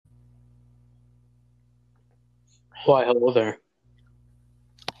Why, hello there.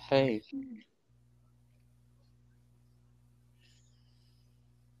 Hey,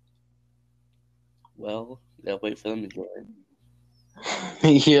 well, you gotta wait for them to join.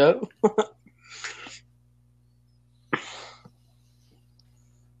 Yep.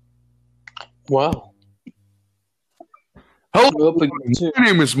 Wow. Hello, We're up again, too. my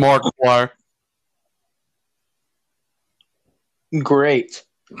name is Markiplier. Great.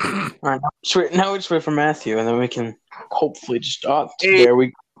 All right, now we just wait for Matthew, and then we can hopefully just. Oh, Hey. there we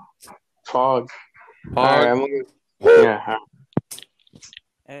go. Fog. All right, I'm gonna. Yeah.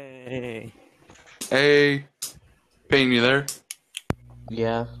 Hey. Hey, Payne, you there?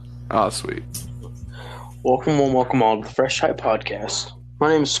 Yeah. Oh, sweet. Welcome all to the Fresh Hype Podcast. My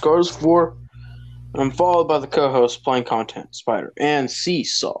name is Scars4, and I'm followed by the co-host Plain Content Spider and Sea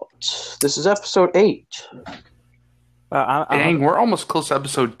Salt. This is episode 8. Well, Dang, we're almost close to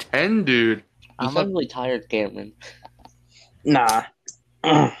episode 10, dude. You I'm sound a, really tired, Cameron. Nah.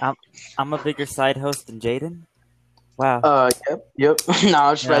 I'm a bigger side host than Jaden. Wow. Yep. Nah,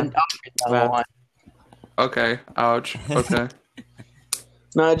 I just Yeah. read down the Wow. line. Okay, ouch. Okay.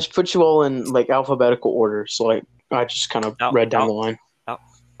 No, I just put you all in like alphabetical order, so like I just kind of read down the line.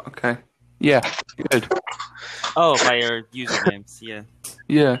 Okay. Yeah, good. Oh, by your usernames, yeah.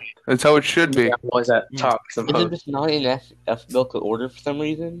 Yeah, that's how it should be. Yeah, was at top. Is it just not in alphabetical order for some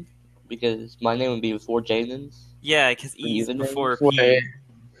reason? Because my name would be before Jaden's. Yeah, because E's Username? before Wait. P.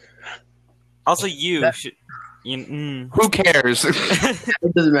 Also, you That- should. You, Who cares?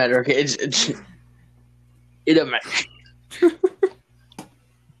 It doesn't matter. Okay, it doesn't matter.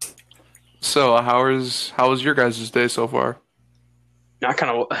 So, how was your guys' day so far? I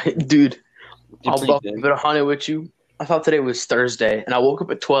kind of, dude. I'll Pretty buff good. a bit of honey with you. I thought today was Thursday, and I woke up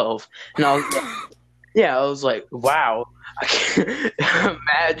at 12, and I was like, wow. I can't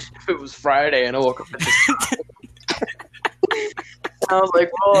imagine if it was Friday and I woke up at this time. And I was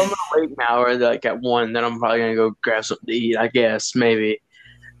like, well, I'm gonna wait an hour, like at 1, then I'm probably gonna go grab something to eat, I guess, maybe.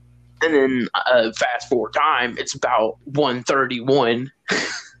 And then fast forward time, it's about 1:31.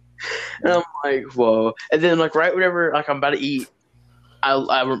 And I'm like, whoa. And then like right whenever like I'm about to eat,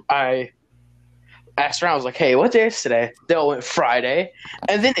 I asked around, I was like, hey, what day is today? They all went Friday.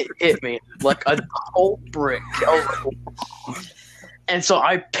 And then it hit me like a whole brick. I was like, and so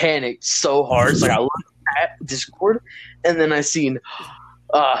I panicked so hard. So like, I looked at Discord, and then I seen,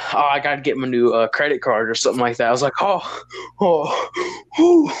 I got to get my new credit card or something like that. I was like,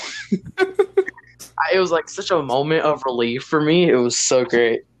 whew. It was like such a moment of relief for me. It was so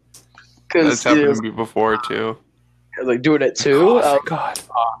great. That's Because happened to me before, too. like do it at 2. Oh, thank God.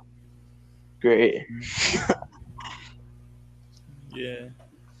 Great. yeah.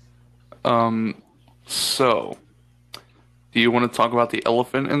 So, do you want to talk about the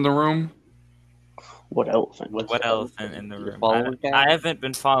elephant in the room? What elephant? What's What the elephant in the Your room? follower count? I haven't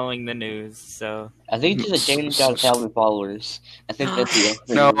been following the news, so. I think just that Jaden's got 1,000 followers. I think that's the elephant.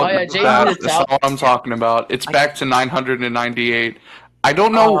 No, Oh, yeah, Jaden that's hit not what I'm talking about. It's back to 998. I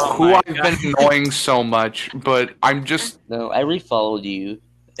don't know Oh who my I've been annoying so much, but I'm just. No, I refollowed you.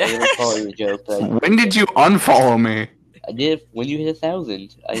 I didn't follow your joke, but When did you unfollow me? I did when you hit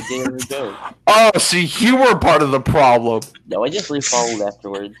 1,000. I did a joke. Oh, see, you were part of the problem. No, I just refollowed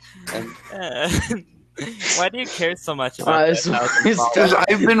afterwards. Why do you care so much about It's- that? it's Because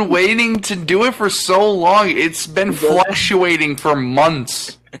I've been waiting to do it for so long. It's been fluctuating for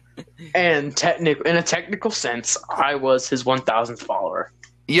months. And in a technical sense, I was his 1,000th follower.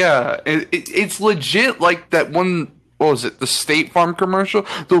 Yeah, it's legit like that one. What was it? The State Farm commercial?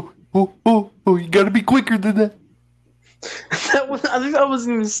 You gotta be quicker than that. I think that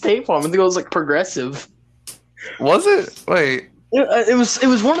wasn't even State Farm. I think it was like Progressive. Was it? Wait. It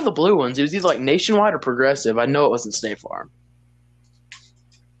was one of the blue ones. It was either like Nationwide or Progressive. I know it wasn't State Farm.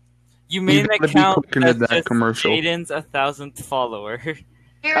 You made an gotta be account quicker than that's that just commercial. Jaden's 1,000th follower.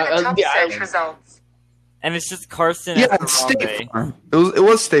 Here are the top yeah, search results. And it's just Carson Yeah, and it's State Harambe. Farm. It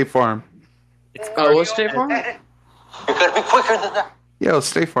was State Farm. It's Oh, it was State Farm? You gotta be quicker than that. Yeah, it was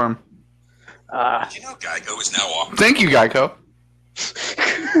State Farm. You know Geico is now offering. Thank you, Geico.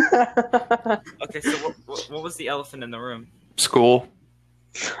 Okay, so what was the elephant in the room? School.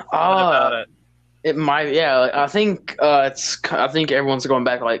 What about it? It might. Yeah, like, I think I think everyone's going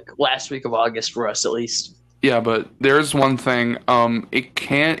back like last week of August for us at least. Yeah, but there's one thing.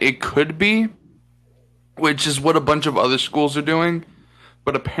 It could be, which is what a bunch of other schools are doing,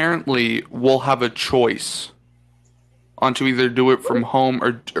 but apparently we'll have a choice on to either do it from home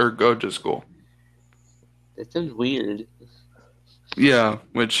or go to school. That sounds weird. Yeah,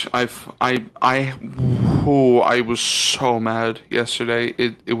 which I was so mad yesterday.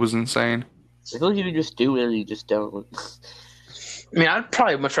 It was insane. I feel like you can just do it, or you just don't. I mean, I'd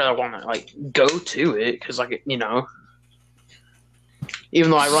probably much rather want to like go to it because, like, you know,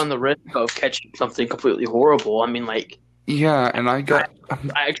 even though I run the risk of catching something completely horrible, I mean, like, Yeah, and I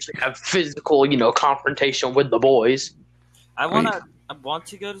I actually have physical, you know, confrontation with the boys. I want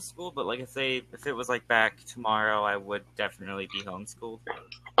to go to school, but like if it was like back tomorrow, I would definitely be homeschooled.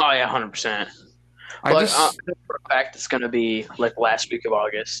 Oh yeah, 100%. I But just for a fact, it's gonna be like last week of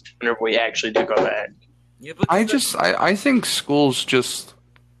August whenever we actually do go back. Yeah, but I think school's just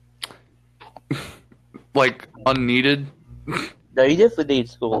like unneeded. No, you definitely need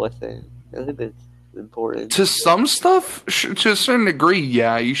school. I think that's important. To some stuff, to a certain degree,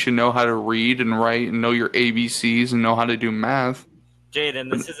 yeah, you should know how to read and write and know your ABCs and know how to do math. Jaden,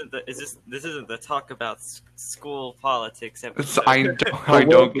 this isn't the talk about school politics episode. I But don't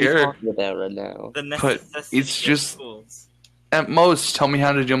what are we care. talking about right now? The but necessity it's of just- schools. At most, tell me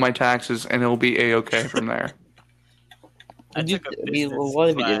how to do my taxes and it'll be a-okay from there. I took a I mean, business well, one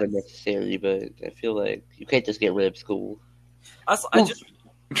of it class. isn't necessary, but I feel like you can't just get rid of school. I Well, just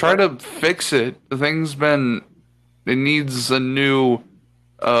Try to fix it. The thing's been. It needs a new.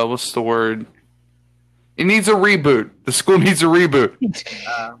 What's the word? It needs a reboot. The school needs a reboot.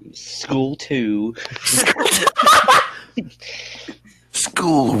 School 2.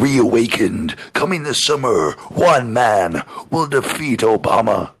 School reawakened. Coming this summer, one man will defeat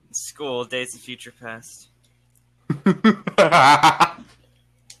Obama. school Days of Future Past.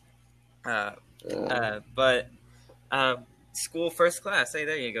 But school first class. Hey,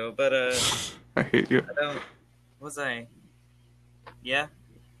 there you go. But I hate you. I don't. Was I? Yeah.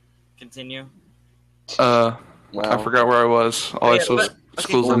 Continue. I Wow. forgot where I was. All I Yeah, saw was but- okay,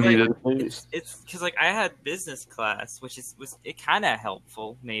 schools well, unneeded. It's because like I had business class, which was kind of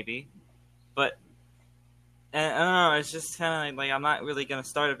helpful maybe, but I don't know. It's just kind of like I'm not really gonna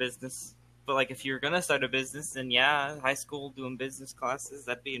start a business. But like if you're gonna start a business, then yeah, high school doing business classes,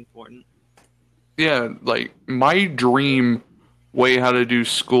 that'd be important. Yeah, like my dream way how to do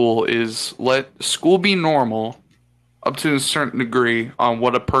school is let school be normal up to a certain degree on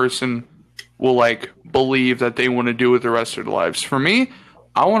what a person will like believe that they want to do with the rest of their lives. For me,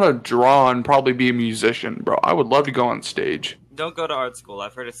 I want to draw and probably be a musician, bro. I would love to go on stage. Don't go to art school.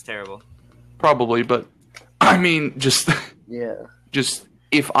 I've heard it's terrible. Probably, but I mean just Yeah. just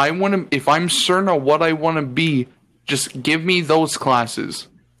if I'm certain of what I want to be, just give me those classes.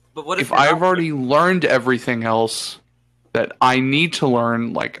 But what If you're I've not- already learned everything else that I need to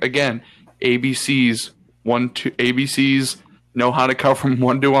learn, like again, ABCs, ABCs, know how to count from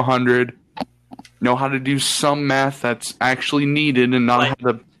 1 to 100, know how to do some math that's actually needed and not Like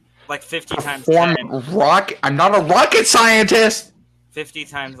how to like 50 times form 10, rocket. I'm not a rocket scientist. 50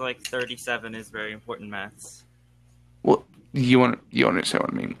 times like 37 is very important maths. Well, you understand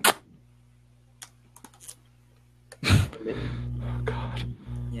what I mean? Oh God.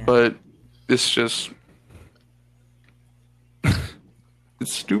 Yeah. But it's just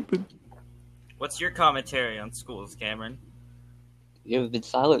it's stupid. What's your commentary on schools, Cameron? You have been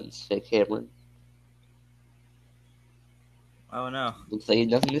silenced, said Cameron. Oh no. Looks like he had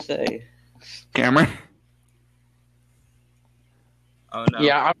nothing to say. Cameron. Oh no.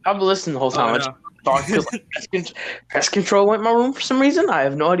 Yeah, I've listened the whole time. Oh, I no. just thought 'cause, like, pest control went in my room for some reason. I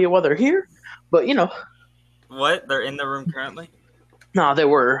have no idea why they're here, but you know, What? They're in the room currently? no, they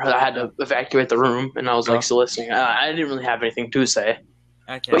were. I had to evacuate the room, and I was like still listening. I didn't really have anything to say,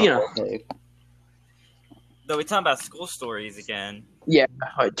 Okay. but you know, Okay. Though we're talking about school stories again. yeah.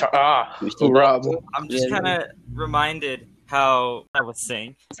 We still Rob. I'm just Yeah. kind of reminded how I was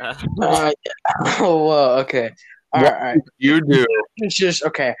saying. Okay. All right. You do. It's just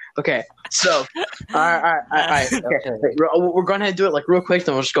okay. So, all right. Okay. We're gonna do it like real quick.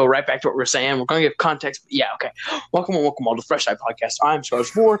 Then we'll just go right back to what we're saying. We're gonna give context. Yeah. Okay. Welcome all to Fresh Eye Podcast. I'm Stars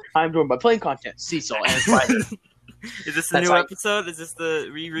 4. I'm joined by playing content Cecil and Friday. Is this a That's new like- episode? Is this the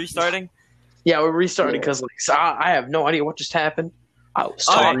restarting? Yeah, we're restarting because like so I have no idea what just happened. I was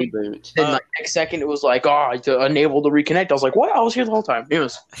Oh, talking. Reboot. Then like next second it was like, unable to reconnect. I was like, what? I was here the whole time.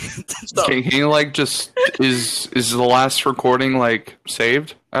 Anyways, so Can you like just is the last recording like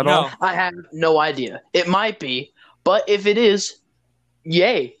saved at all? No. I have no idea. It might be, but if it is,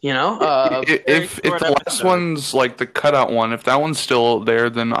 yay! You know, If short the last episode. one's like the cutout one, if that one's still there,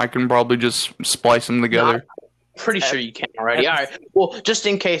 then I can probably just splice them together. pretty sure you can already. All right. Well, just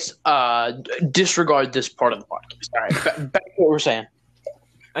in case, disregard this part of the podcast. All right. Back to what we're saying.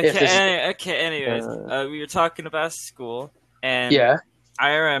 Okay. If this is- Anyways, we were talking about school, and Yeah.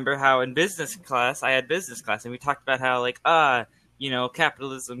 I remember how in business class I had business class, and we talked about how like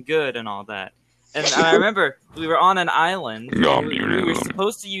capitalism good and all that. And I remember we were on an island. Yum, We yum, were yum.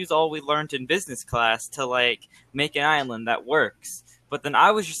 supposed to use all we learned in business class to like make an island that works. But then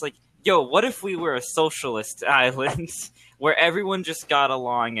I was just like, "Yo, what if we were a socialist island where everyone just got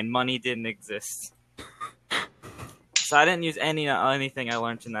along and money didn't exist?" So I didn't use anything I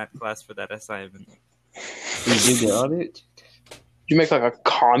learned in that class for that assignment. Did you get on it? You make like a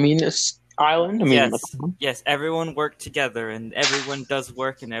communist island? I mean, Yes. like, Yes, everyone worked together and everyone does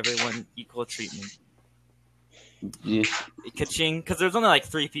work and everyone equal treatment. Yeah. Ka-ching, because there's only like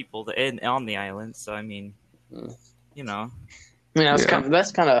 3 people on the island, so I mean, you know. I mean, Yeah. that's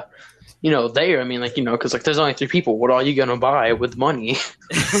kind of, there. I mean, like, because like there's only 3 people. What are you gonna buy with money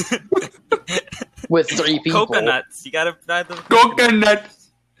with 3 people? Coconuts. You gotta buy the Coconut.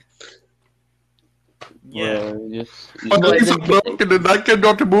 Yeah. Just, But It's then- broken and I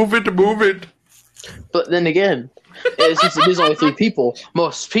cannot move it. But then again, since it is only 3 people,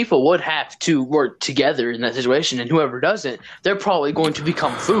 most people would have to work together in that situation, and whoever doesn't, they're probably going to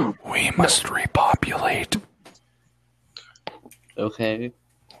become food. We must repopulate. okay.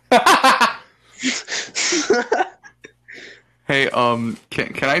 Hey,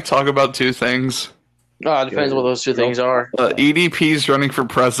 can I talk about 2 things? It depends what those 2 things are. EDP's running for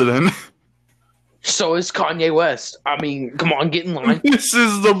president. So is Kanye West. I mean, come on, get in line. This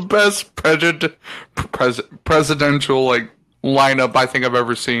is the best presidential like lineup I think I've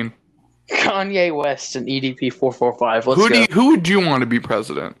ever seen. Kanye West and EDP 445. Let's go. Who would you want to be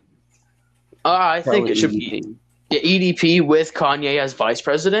president? I think Probably it should be EDP with Kanye as vice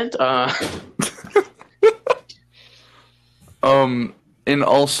president. And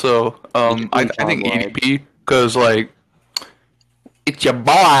also, I think EDP because like it's your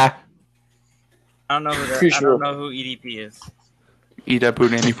boy. I don't know who that, Pretty I sure. don't know who EDP is.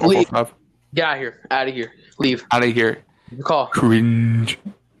 EDP Nanny 445. Get out of here. Out of here. Leave. Out of here. Your call. Cringe.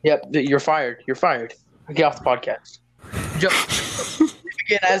 Yep, you're fired. You're fired. Get off the podcast. Jump.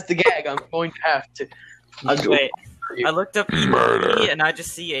 Again, as the gag, I'm going to have to. Wait, I looked up EDP Murder. and I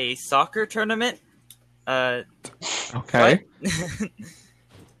just see a soccer tournament. Okay. What? Let's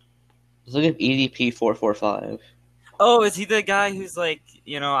look at EDP 445. Oh, is he the guy who's like,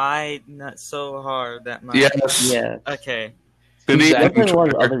 I nut so hard that my Yes. Yeah. Okay. Did he- There's been a lot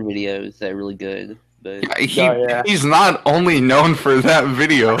of other videos that are really good, but He's not only known for that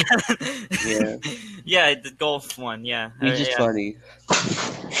video. yeah, Yeah, the golf one. Yeah, he's just yeah. funny.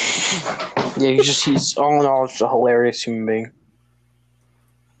 Yeah, he's all in all just a hilarious human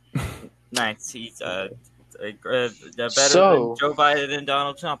being. Nice. He's better So- than Joe Biden and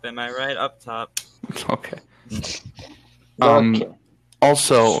Donald Trump. Am I right? Up top. Okay. Okay.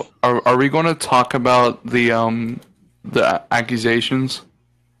 Also, are we going to talk about the accusations?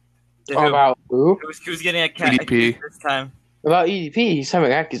 About who? Who's getting a cat EDP. this time? About EDP? He's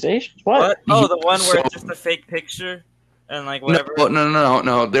having accusations. What? Oh, the one where So- it's just a fake picture and like whatever.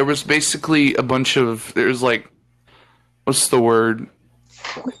 No. There was basically a bunch of there's like, what's the word?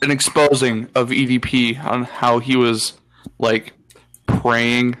 An exposing of EDP on how he was like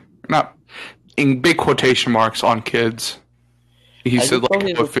preying, not in big quotation marks, on kids. He I said just like thought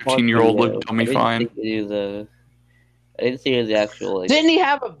it a was a 15-year-old video. looked dummy I didn't fine. think it was I didn't see it as the actual like. Didn't he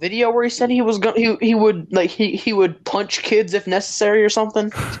have a video where he said he was going? He would like he would punch kids if necessary or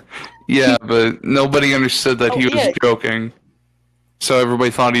something. Yeah, but nobody understood that he Oh, was yeah. joking. So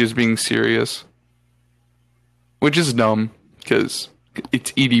everybody thought he was being serious. Which is dumb, because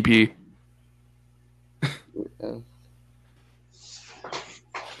it's EDP. Yeah.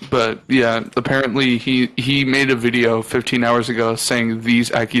 But yeah, apparently he made a video 15 hours ago saying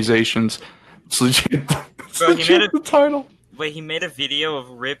these accusations. It's legit. It's Bro, he legit made it- the title. Wait, he made a video of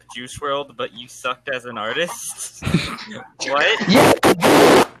Rip Juice WRLD, but you sucked as an artist.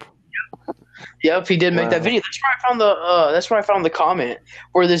 What? Yep, he did make that Wow. video. That's where I found the. That's where I found the comment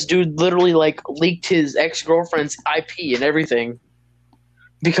where this dude literally like leaked his ex-girlfriend's IP and everything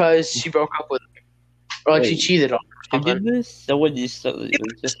because she broke up with him, or like she Wait. cheated on him. Or Who did something. this? Someone just it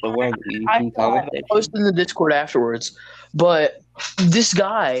was just the one I comment section. posted in the Discord afterwards, but this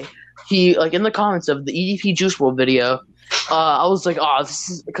guy, he like in the comments of the EDP Juice WRLD video, I was like, oh, this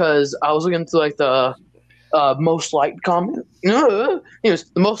is because I was looking through like the most liked comment. Anyways,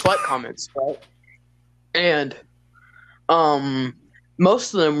 the most liked comments, right? And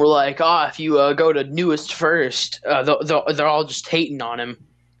most of them were like, if you go to newest first, they're all just hating on him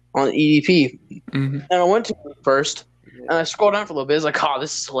on EDP. hmm And I went to first, and I scrolled down for a little bit. It's like,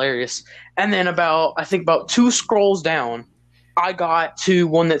 this is hilarious. And then about 2 scrolls down, I got to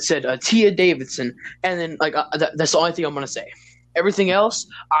one that said Tia Davidson, and then like that's the only thing I'm gonna say. Everything else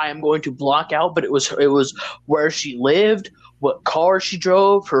I am going to block out. But it was where she lived, what car she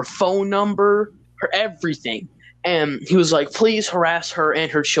drove, her phone number, her everything. And he was like, please harass her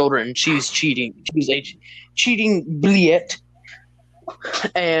and her children. She's cheating. She's a cheating bliet.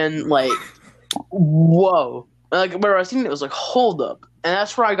 And like, whoa. Like, where I was thinking, it was like, hold up. And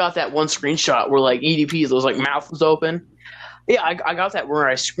that's where I got that one screenshot where like EDP's was like mouth was open. Yeah, I got that where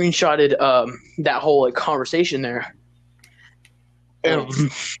I screenshotted that whole like conversation there. Dang.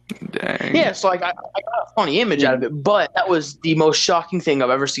 Yeah, so like I got a funny image out of it, but that was the most shocking thing I've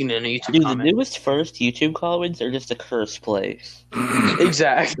ever seen in a YouTube Dude, the comment. newest first YouTube comments are just a cursed place.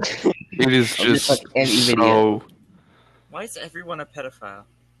 Exactly. It is Or just, just like, any video. so. Why is everyone a pedophile?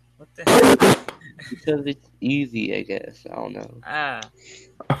 What the heck? Because it's easy, I guess. I don't know. Ah.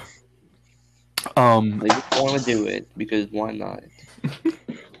 They just want to do it because why not?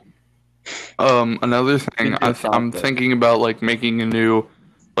 Another thing, I'm thinking about like making a new,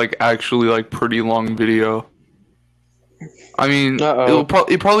 like actually like pretty long video. I mean,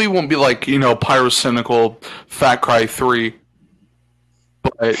 it probably won't be like, you know, Pyrocynical Fat Cry 3,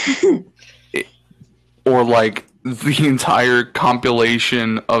 but or like the entire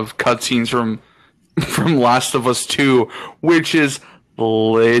compilation of cutscenes from Last of Us 2, which is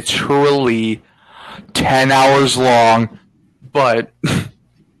literally 10 hours long, but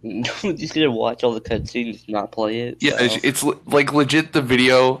Just gonna watch all the cutscenes, not play it. yeah, so. it's like legit. The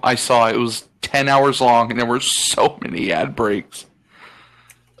video I saw, it was 10 hours long, and there were so many ad breaks.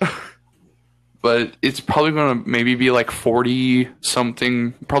 But it's probably gonna maybe be like 40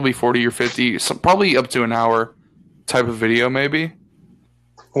 something, probably 40 or 50, probably up to an hour type of video, maybe.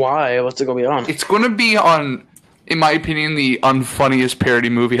 Why? What's it gonna be on? It's gonna be on, in my opinion, the unfunniest parody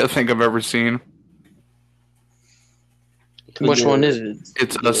movie I think I've ever seen. Which one is it?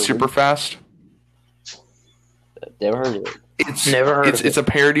 It's Super Fast. Never heard of it. It's Never heard of it. It's a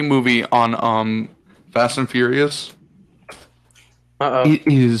parody movie on Fast and Furious. It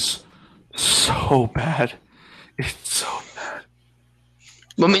is so bad. It's so bad.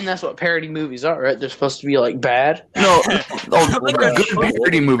 I mean, that's what parody movies are, right? They're supposed to be like bad. No, good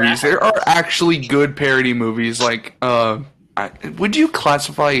parody movies. There are actually good parody movies. Like, would you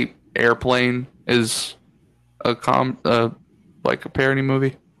classify Airplane as like a parody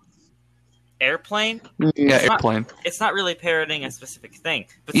movie? Airplane? Yeah, It's not- Airplane. It's not really parodying a specific thing,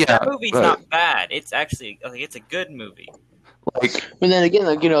 but Yeah, that movie's but- not bad. It's actually like it's a good movie. Like, But then again,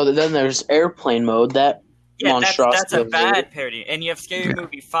 like, you know, then there's airplane mode. That Yeah, that's a monstrosity. bad parody, and you have Scary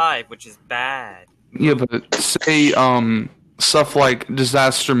Movie 5, which is bad. yeah, but say stuff like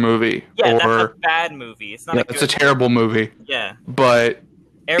Disaster Movie, Yeah, that's or a bad movie. It's not yeah, a good. it's a terrible movie. Yeah, But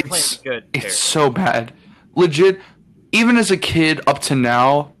Airplane's good. parody. it's so bad. Legit, even as a kid up to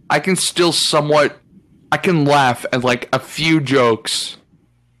now, I can still I can laugh at like a few jokes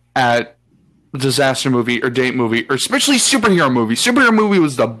at Disaster Movie or Date Movie, or especially Superhero Movie. Superhero Movie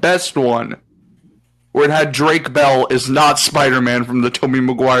was the best one, where it had Drake Bell is not Spider-Man from the Tobey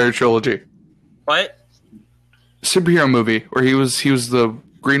Maguire trilogy. What? Superhero Movie, where he was the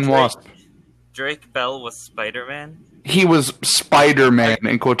Green Wasp. Drake Bell was Spider-Man, He was Spider-Man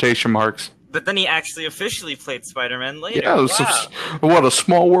in quotation marks. but then he actually officially played Spider-Man later. Yeah, it was Wow. what a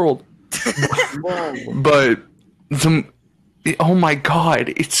small world. But oh my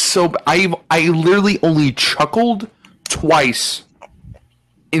god, it's so. I literally only chuckled twice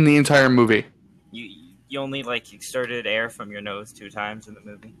in the entire movie. You only like exerted air from your nose 2 times in the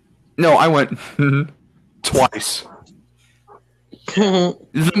movie. No, I went twice. The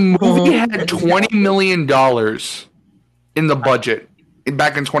movie had $20 million in the budget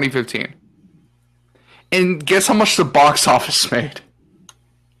back in 2015. And guess how much the box office made?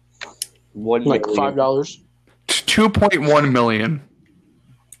 $1 like million. $5. 2.1 million.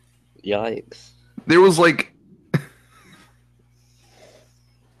 Yikes. There was like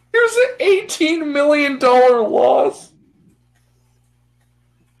there's an $18 million loss.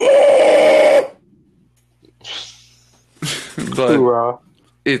 But Hoorah.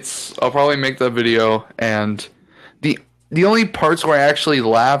 I'll probably make that video, and the only parts where I actually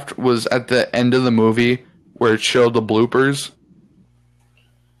laughed was at the end of the movie where it showed the bloopers.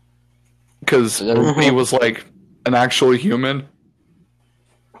 Because he was like an actual human.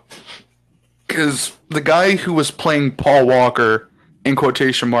 Because the guy who was playing Paul Walker, in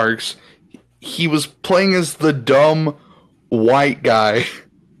quotation marks, he was playing as the dumb white guy.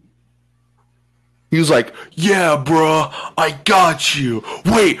 He was like, yeah, bruh, I got you.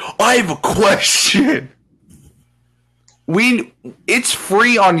 Wait, I have a question. It's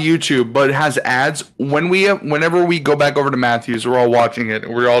free on YouTube, but it has ads. Whenever we go back over to Matthews, we're all watching it,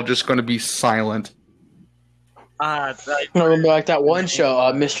 and we're all just going to be silent. remember like that one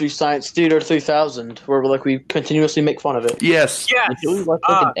show, Mystery Science Theater 3000, where we continuously make fun of it. Yes. Like, can we watch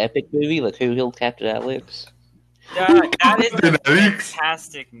like an epic movie, like Who Killed Captain Alex? That is a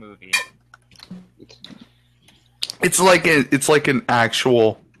fantastic movie. It's like an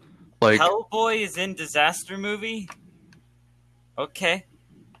actual like Hellboy is in Disaster Movie? Okay.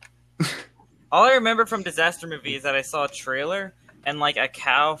 All I remember from Disaster Movie is that I saw a trailer and like a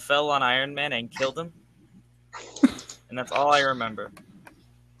cow fell on Iron Man and killed him. And that's all I remember.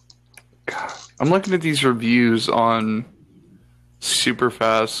 I'm looking at these reviews on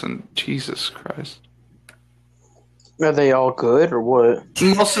Superfast and Jesus Christ. Are they all good or what?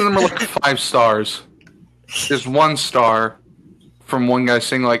 Most of them are like 5 stars. There's 1 star from one guy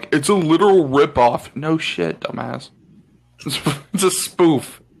saying like it's a literal ripoff. No shit, dumbass. It's a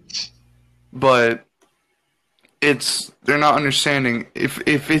spoof. But they're not understanding if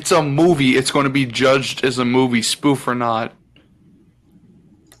it's a movie, it's going to be judged as a movie, spoof or not.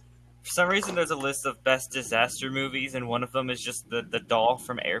 For some reason, there's a list of best disaster movies, and one of them is just the doll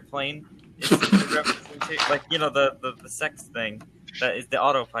from Airplane. It's like, you know, the sex thing that is the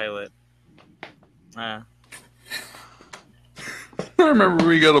autopilot. I remember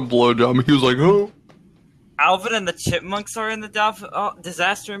we got a blowjob and he was like, oh. Alvin and the Chipmunks are in the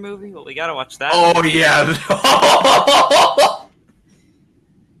disaster movie? Well, we gotta watch that. Oh, yeah.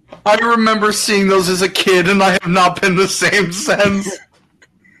 I remember seeing those as a kid and I have not been the same since.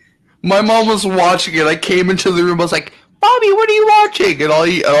 My mom was watching it. I came into the room, I was like, Bobby, what are you watching? And all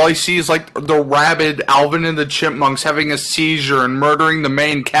I see is like the rabid Alvin and the Chipmunks having a seizure and murdering the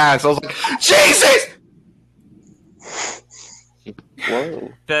main cast. I was like, Jesus!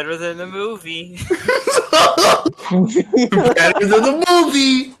 Whoa. Better than the movie. Better than the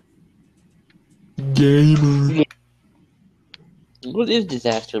movie! Gamer. What is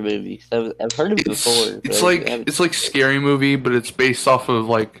disaster movies? I've heard of it before. It's like Scary Movie, but it's based off of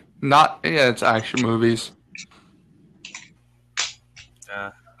like it's action movies.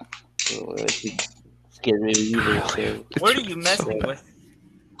 Scary movie either. So. What are you messing with?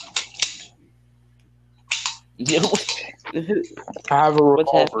 I have a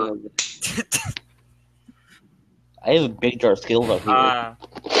What's revolver. happening? I have a big jar of Skittles up here.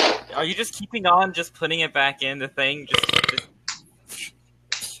 Are you just keeping on, just putting it back in the thing?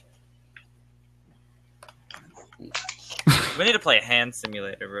 We need to play a hand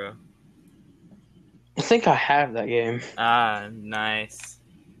simulator, bro. I think I have that game. Nice.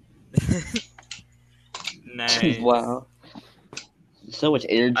 Nice. Wow. So much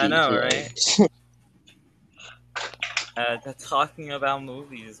energy. I know, today. right? Talking about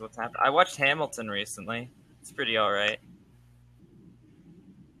movies is what's happening. I watched Hamilton recently. It's pretty alright.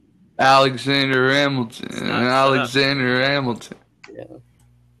 Alexander Hamilton. Not Alexander Hamilton. Yeah.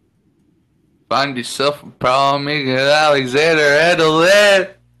 Find yourself a problem, make it Alexander handle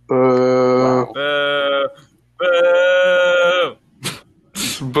it. Boo! Boo!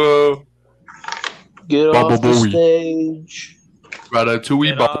 Boo. Get Baba off the Booey. stage. Ratatouille,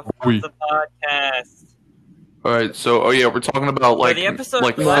 Get off Baba Booey. the podcast. Alright, so we're talking about Well, like the episode,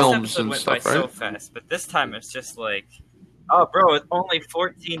 like the last films episode and went stuff, by right? so fast, but this time it's just like, oh, bro, it's only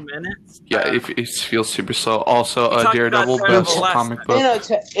 14 minutes. Yeah, it feels super slow. Also, We talked Daredevil, about Daredevil best last comic time. book.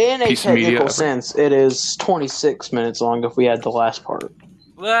 In a Piece of media technical ever. sense, it is 26 minutes long if we had the last part.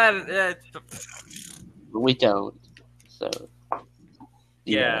 Well, We don't. So.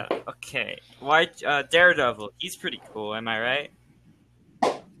 yeah, okay. Why Daredevil? He's pretty cool. Am I right?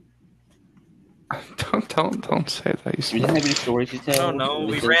 Don't say that. You didn't have any stories to I tell? don't know.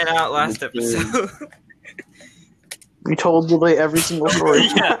 We With ran this- out last with this- episode. We told literally every single story.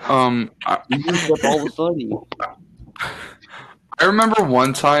 Yeah. You used up all the funny. I remember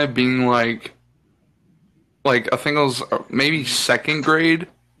one time being like I think it was maybe 2nd grade,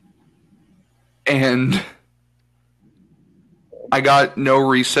 and I got no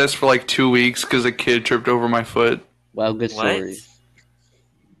recess for like 2 weeks because a kid tripped over my foot. Wow, good What? story.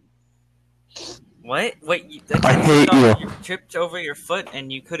 What? Wait, you, I hate you. You tripped over your foot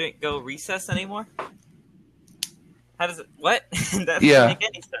and you couldn't go recess anymore? How does it? What? That doesn't Yeah. make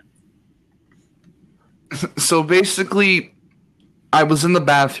any sense. So basically, I was in the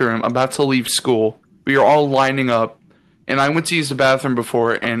bathroom about to leave school. We were all lining up, and I went to use the bathroom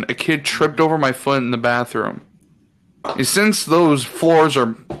before, and a kid tripped over my foot in the bathroom. And since those floors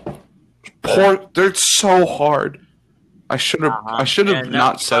are they're so hard. I should have Yeah, no,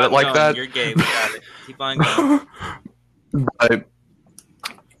 not said it like no, that. You're gay. We got it. Keep on going. But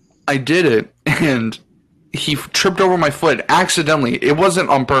I did it, and he tripped over my foot accidentally. It wasn't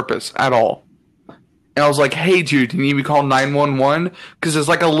on purpose at all. And I was like, hey, dude, can you call 911? Because as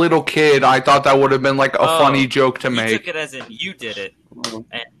like a little kid, I thought that would have been like a funny joke to He make. took it as in you did it.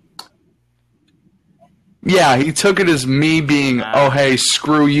 And, Yeah, he took it as me being, oh, hey,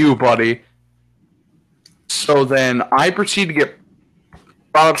 screw you, buddy. So then I proceed to get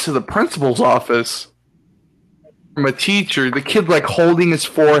brought up to the principal's office from a teacher. The kid, like, holding his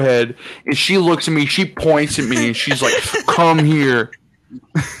forehead, and she looks at me, she points at me, and she's like, come here.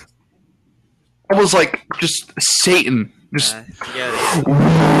 I was like, just Satan. Just,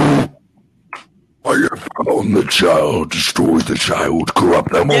 yeah, I have found the child, destroyed the child,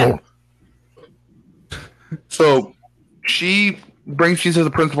 corrupt them all. so she brings me to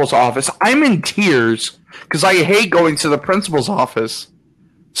the principal's office. I'm in tears because I hate going to the principal's office.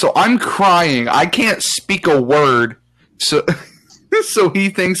 So I'm crying. I can't speak a word. So so he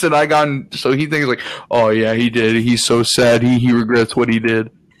thinks that I got. So he thinks like, oh yeah, he did. He's so sad. He regrets what he did.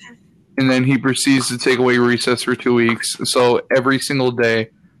 And then he proceeds to take away recess for 2 weeks. So every single day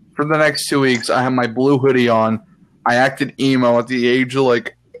for the next 2 weeks, I have my blue hoodie on. I acted emo at the age of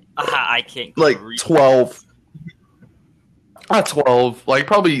like I can't. like 12. Not 12, like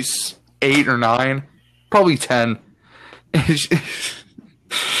probably 8 or 9, probably 10. It's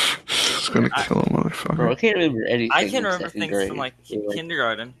gonna kill a motherfucker. Bro, I can't remember anything. I can in remember second things grade. from like So,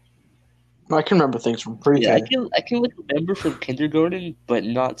 kindergarten. I can remember things from pre-K. Yeah, I can like, remember from kindergarten, but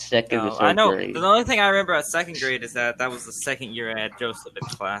not second or No, third I know. grade. The only thing I remember at second grade is that was the second year I had Joseph in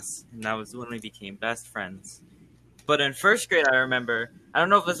class, and that was when we became best friends. But in first grade, I remember. I don't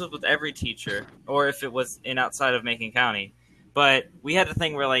know if this was with every teacher or if it was in outside of Macon County, but we had a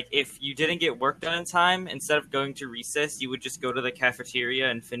thing where like if you didn't get work done in time, instead of going to recess, you would just go to the cafeteria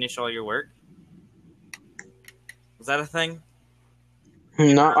and finish all your work. Was that a thing?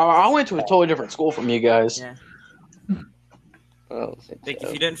 No, I went to a totally different school from you guys. Yeah. Oh, Like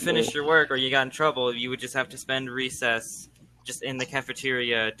if you didn't finish your work or you got in trouble, you would just have to spend recess just in the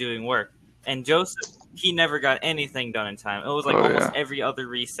cafeteria doing work. And Joseph, he never got anything done in time. It was like almost every other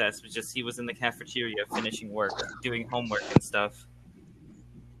recess was just he was in the cafeteria finishing work, doing homework and stuff.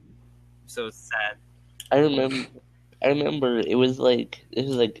 So it's sad. I remember it was like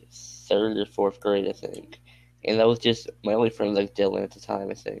third or fourth grade, I think, and that was just my only friend like Dylan at the time,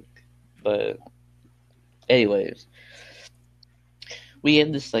 I think. But anyways, we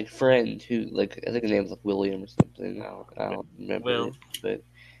had this like friend who like I think his name was like William or something. I don't remember, Will. but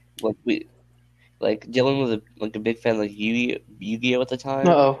like Dylan was a big fan of like Yu-Gi-Oh at the time.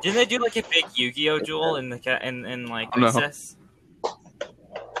 Uh-oh. Didn't they do like a big Yu-Gi-Oh duel in the in like No. recess?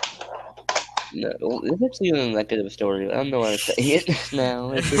 No, it's actually not that good of a story. I don't know how to say it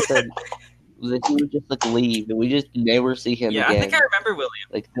now. It's just like he would just like leave, and we just never see him Yeah, again. I think I remember William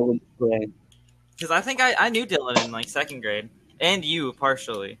Like Dylan's friend. because I think I knew Dylan in like second grade, and you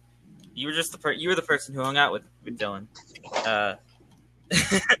partially. You were just you were the person who hung out with Dylan. Yeah.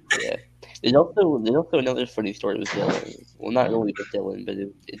 There's also another funny story with Dylan. Well, not really with Dylan, but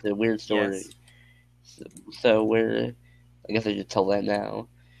it's a weird story. Yes. So we're, I guess I should tell that now.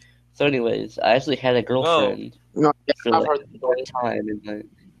 So, anyways, I actually had a girlfriend No, for I've like heard the one story. time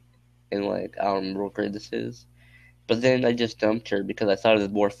in like I don't remember what grade this is, but then I just dumped her because I thought it was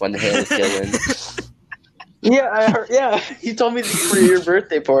more fun to hang with Dylan. Yeah, I heard. Yeah, you told me this for your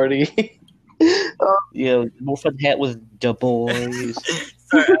birthday party. Yeah, more fun to hang with the boys.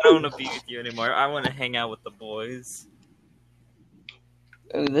 Sorry, I don't want to be with you anymore. I want to hang out with the boys.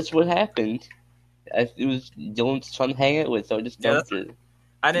 And that's what happened. It was Dylan's fun to hang out with, so I just Yeah, dumped her.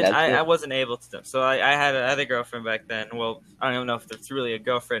 I didn't. That's it. I wasn't able to. So I had a girlfriend back then. Well, I don't even know if that's really a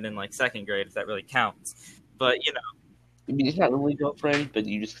girlfriend in like second grade, if that really counts. But you know, I mean, it's not really girlfriend, but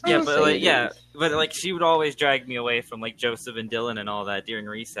you just yeah. say But like, it yeah. is. But like, she would always drag me away from like Joseph and Dylan and all that during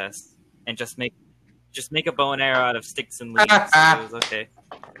recess, and just make a bow and arrow out of sticks and leaves. So it was okay.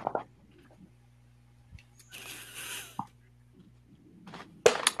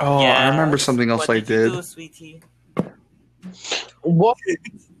 Oh, Yeah. I remember something else What I you did. do, sweetie? What?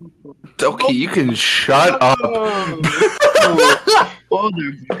 Okay, you can shut up. Oh,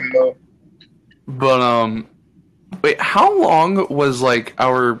 there we go. But wait, how long was like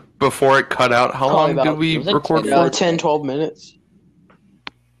our before it cut out? How Probably long did about- we it was like record 10 for? 10, 12 minutes.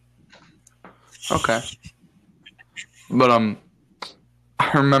 Okay. But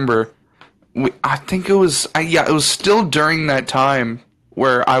I remember. I think it was. Yeah, it was still during that time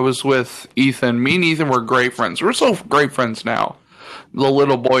where I was with Ethan. Me and Ethan were great friends. We're so great friends now. The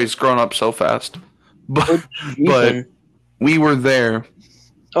little boy's grown up so fast, but Ethan. we were there.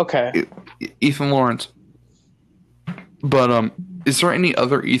 Okay. Ethan Lawrence. But is there any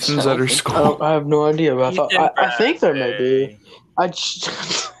other Ethans at our school? I have no idea about that. Ethan I think there may be. Bradley. I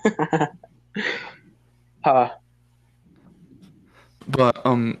just... Huh. But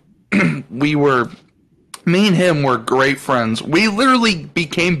me and him were great friends. We literally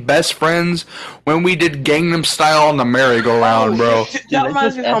became best friends when we did Gangnam Style on the merry-go-round, bro. That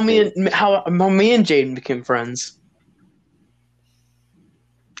reminds me of how me and Jaden became friends.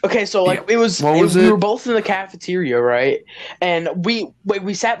 Okay, so like we were both in the cafeteria, right? And we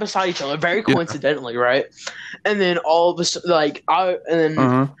sat beside each other very coincidentally, right? And then all of a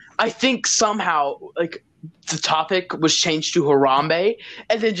sudden, I think somehow like the topic was changed to Harambe,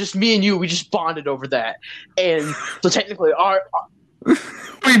 and then just me and you, we just bonded over that. And so technically, so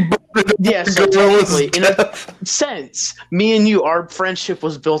technically, in a sense, me and you, our friendship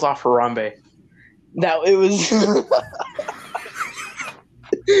was built off Harambe. Now it was.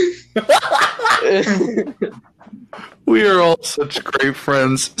 We are all such great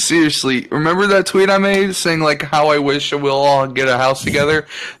friends. Seriously, remember that tweet I made saying like how I wish we'll all get a house together?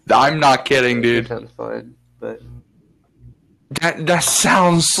 I'm not kidding, dude. That sounds fun, but that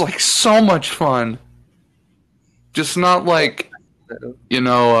sounds like so much fun. Just not like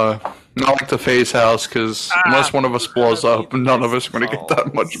not like the Phase house, because unless one of us blows up, none of us are gonna get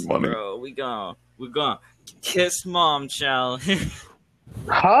that much money. Bro, we're gonna kiss mom challenge.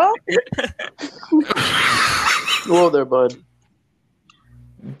 Huh? Whoa there, bud.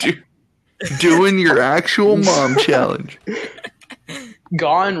 Doing your actual mom challenge.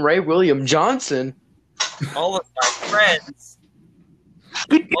 Gone Ray William Johnson. All of my friends.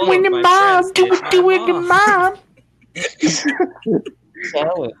 Doing your mom. Doing your mom.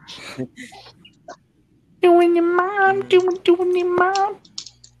 challenge. Doing your mom. Doing your mom.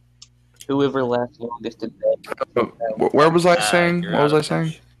 Whoever lasts longest in bed. Where was I saying? What was I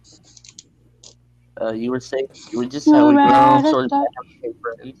saying? You were just how we sort of became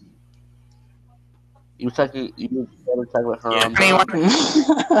friends. You were talking about her.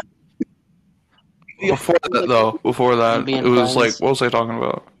 Before that, it was like, what was I talking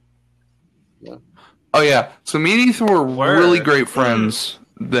about? Yeah. Oh yeah, so me and Ethan were really great friends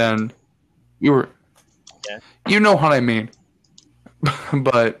then. You were, you know what I mean.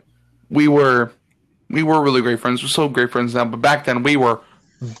 But we were really great friends. We're so great friends now, but back then we were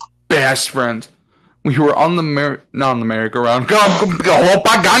best friends. We were on the not on the merry-go-round.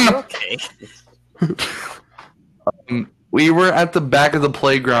 Okay. We were at the back of the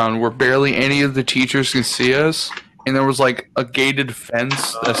playground where barely any of the teachers can see us, and there was like a gated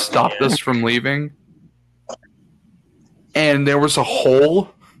fence that stopped us from leaving. And there was a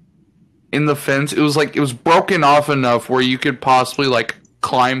hole in the fence. It was broken off enough where you could possibly like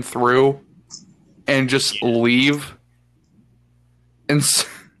climb through and just leave. And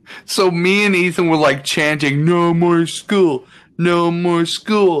so me and Ethan were like chanting, "No more school, no more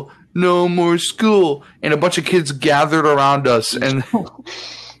school, no more school," and a bunch of kids gathered around us, and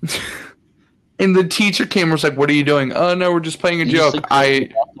and the teacher came and was like, "What are you doing?" "Oh no, we're just playing a joke."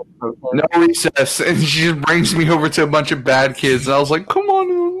 No recess, and she just brings me over to a bunch of bad kids, and I was like, "Come on,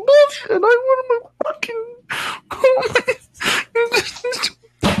 and I want my fucking."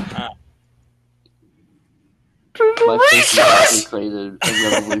 My face actually created a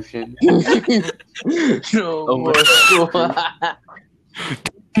revolution. No more school.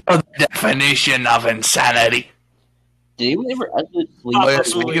 The definition of insanity. Did anyone ever actually sleep? Oh yeah,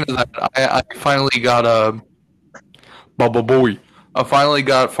 speaking of that, I finally got Bubba Boy. I finally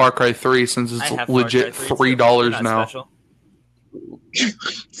got Far Cry 3 since it's legit $3 now.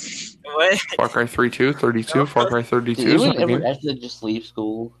 What? Far Cry 3 2, 32, Far Cry 32. Did anyone ever actually just leave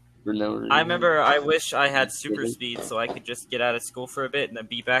school for no reason? I remember I wish I had super speed so I could just get out of school for a bit and then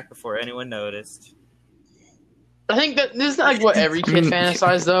be back before anyone noticed. I think that this is like what every kid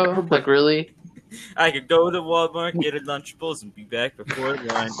fantasizes though. Like really, I could go to Walmart, get a Lunchables, and be back before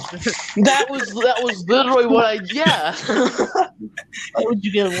lunch. that was literally what I Why would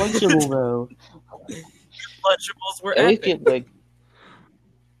you get a Lunchable though? Lunchables were I epic. think like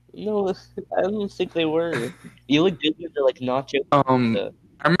no, I don't think they were. You look good with the like nacho. I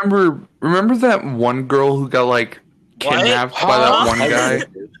remember that one girl who got like kidnapped by that one guy.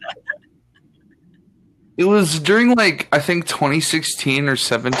 It was during like I think 2016 or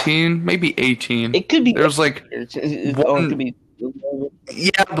 17, maybe 18. It could be. There was like it could be.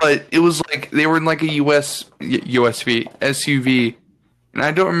 Yeah, but it was like they were in like a SUV, and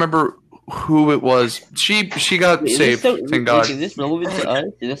I don't remember who it was. She got saved. Thank God. Is this relevant to us?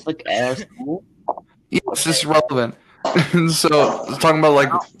 Is this like at our school? Yes, this is relevant. And so I was talking about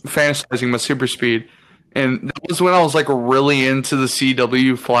like fantasizing my super speed, and that was when I was like really into the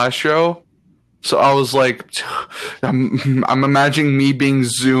CW Flash show. So I was like, I'm imagining me being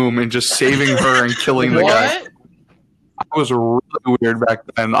Zoom and just saving her and killing the guy. was really weird back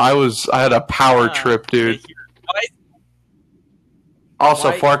then. I had a power Ah, trip, dude. Why- Also,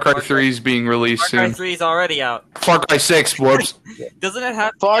 why- Far Cry Far 3 is being released Far Cry soon. 3 is already out. Far Cry 6, whoops. Doesn't it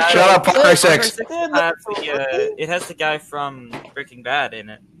have? Far Shut up, Far Cry Far 6. Cry 6 has it has the guy from Breaking Bad in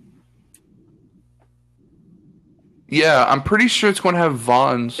it. Yeah, I'm pretty sure it's going to have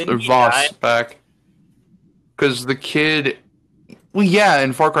Didn't he Voss die? back. Because the kid... Well, yeah,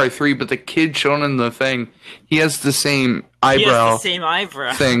 in Far Cry 3, but the kid shown in the thing, he has the same He eyebrow has the same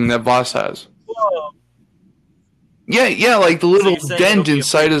eyebrow. thing that Voss has. Whoa. Yeah, like the little you're saying dent it'll be a-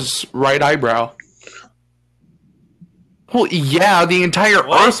 inside his right eyebrow. Well, yeah, the entire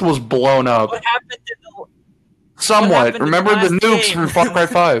What? Earth was blown up. What happened to the? Somewhat. happened to the Remember the last nukes game? from Far Cry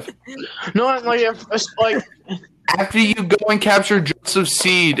 5? No, it's like After you go and capture Joseph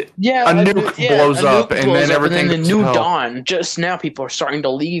Seed, yeah, A nuke blows up, and then everything the goes to new hell. dawn. Just now, people are starting to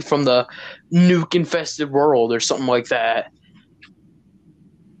leave from the nuke-infested world or something like that.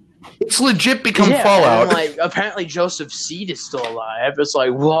 it's legit become yeah, Fallout. And, like apparently Joseph Seed is still alive. It's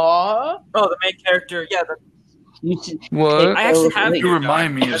like what? Oh, the main character. Yeah, You should, What? I actually have You You your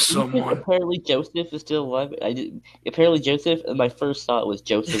remind me of you said someone. apparently Joseph is still alive. Apparently Joseph, and my first thought was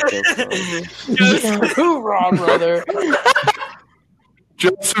Joseph Joestar. Hoorah, brother!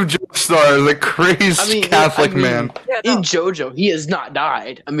 Joseph Joestar, the crazed I mean, Catholic man. yeah, In no. JoJo, he has not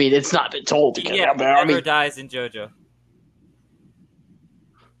died. I mean, it's not been told because Yeah, I never mean, dies in JoJo.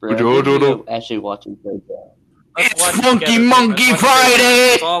 Bro, Jojo. I'm actually watching JoJo. Let's It's watch it Funky together. Monkey Let's watch Friday!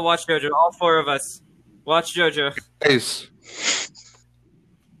 JoJo. Let's all watch JoJo. All four of us. Watch JoJo.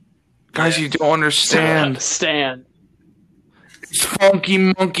 Guys, you don't understand. Stan. It's Funky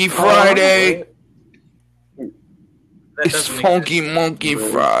Monkey Friday. That It's doesn't Funky Monkey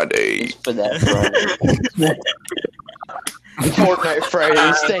Friday. For that, bro. Fortnite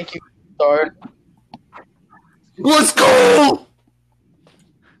Fridays. Thank you, Star. Let's go!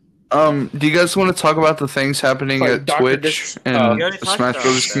 Do you guys want to talk about the things happening Like at Dr. Twitch Dis- and We already the talked Smash about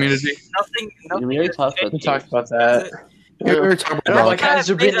Bros. that. community? Nothing We already has talked changed. We talked about that. We already talked No, about like, it. has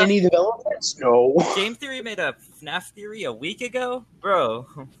there been any developments? No. Game Theory made a FNAF theory a week ago? Bro.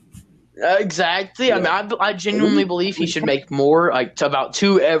 Exactly. I mean, I genuinely believe he should make more, like to about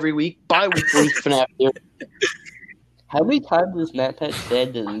 2 every week, bi-weekly FNAF theory. How many times has Matt Pat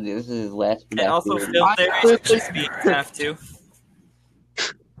said that this is his last And FNAF also theory? Phil Theory should just be FNAF 2.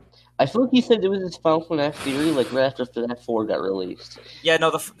 I feel like he said it was his final FNAF theory, like right after FNAF 4 got released. Yeah,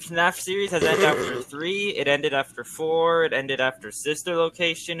 no, the FNAF series has ended after 3, it ended after 4, it ended after Sister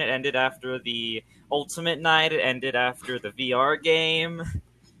Location, it ended after the Ultimate Night, it ended after the VR game.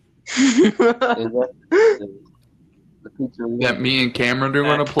 Is that the pizza? That me and Cameron are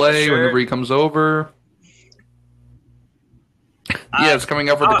going to play Sure. whenever he comes over. Yeah, it's coming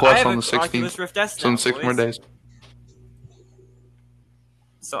out for the I Quest have on an the 16th. Oculus Rift S So in now, 6 more boys. days.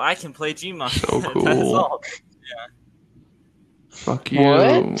 So I can play Gmod. So That's cool. all. Fuck you.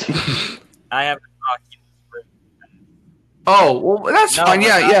 What? I have an Oculus Rift. Oh, well, that's No, fine. we're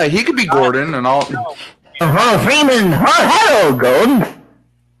Yeah, not. yeah, he could be Gordon, and I'll. No, Freeman. Oh, hello, Gordon.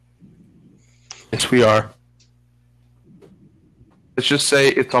 Yes, we are. Let's just say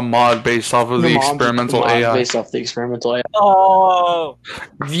it's a mod based off of the experimental AI. Based off the experimental AI. Oh,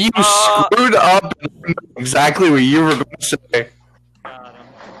 You screwed up exactly what you were going to say. got him.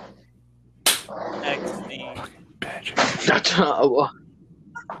 XD.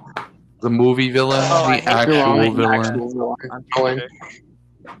 The movie villain, Oh, I the hate You're actual wrong. villain. Actual villain. I'm Villain. sorry.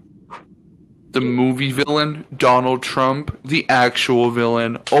 The movie villain, Donald Trump. The actual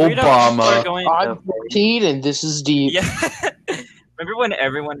villain, We're Obama. going I'm 14 and this is deep. Yeah. Remember when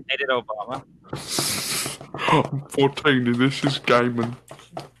everyone hated Obama? I'm 14 and this is Gamer.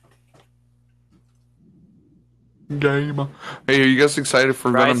 Gamer. Hey, are you guys excited for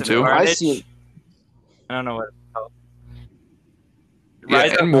Rise Venom of 2? Carnage? I see it. I don't know what it's called. Yeah,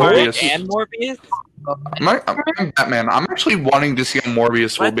 Rise and of Carnage Morbius. and Morbius? I'm Batman. I'm actually wanting to see how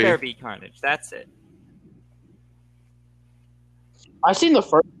Morbius will Let be. there be Carnage. That's it. I've seen the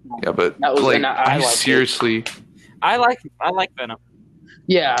first. Yeah, but That was- like, and I are you liked it. seriously? I like Venom.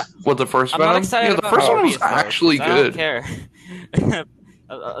 Yeah. What, the first I'm Venom? not excited Yeah, the about first one was Morbius, though, actually 'cause I don't good. care.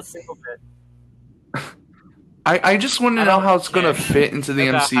 a single bit. I just want to I know don't how it's going to care fit into the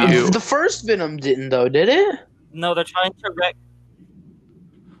about how- MCU. The first Venom didn't though, did it? No, they're trying to wreck.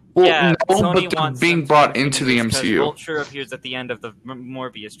 Well, Yeah, no, Sony but they're wants being them brought to into the continue this 'cause MCU. Vulture appears at the end of the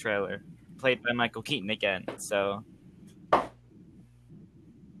Morbius trailer, played by Michael Keaton again. So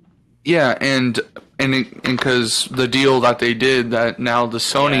Yeah, and because the deal that they did, that now the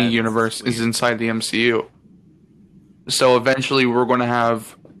Sony Yeah, universe is inside the MCU. So eventually we're going to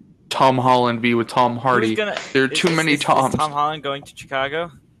have Tom Holland be with Tom Hardy. There are too many Toms. Is Tom Holland going to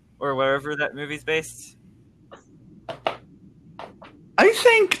Chicago or wherever that movie's based? I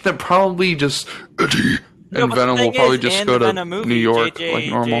think that probably just Eddie and Venom will probably just go to New York like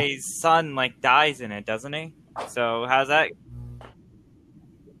normal. JJ's son dies in it, doesn't he? So how's that?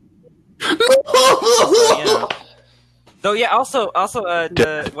 So yeah. Also,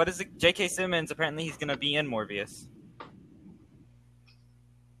 what is it? J.K. Simmons apparently he's gonna be in Morbius.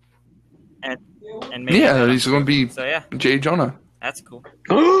 And maybe he's gonna be Jay Jonah. That's cool.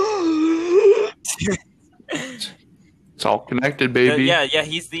 It's all connected, baby. Yeah,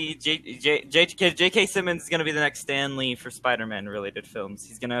 he's the J.K. Simmons is gonna be the next Stan Lee for Spider-Man related films.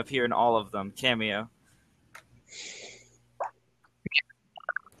 He's gonna appear in all of them, cameo.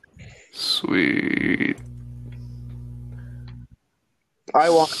 Sweet. I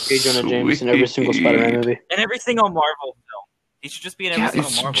want J. Jonah Jameson in every single Spider-Man movie. In every single Marvel film. He should just be in every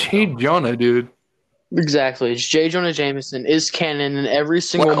single Marvel film. J. Jonah, dude. Exactly. It's J. Jonah Jameson is canon in every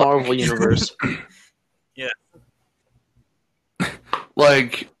single Marvel universe. Yeah.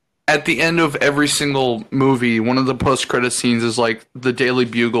 Like, at the end of every single movie, one of the post-credit scenes is like the Daily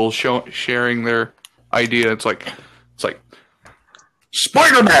Bugle sharing their idea. It's like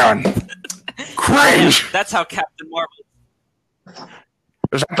Spider-Man! Cringe! That's how Captain Marvel...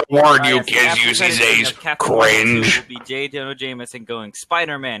 Is that the word you kids use these days? Cringe. Will be J. Jonah Jameson going,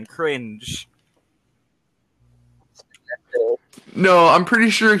 Spider-Man, cringe. No, I'm pretty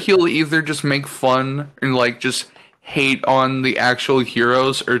sure he'll either just make fun and like just hate on the actual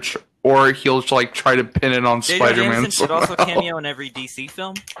heroes, or he'll like try to pin it on Spider-Man. J. Jonah Jameson should also cameo in every DC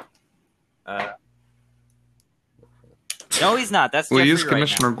film. No, he's not. That's Jeffrey he's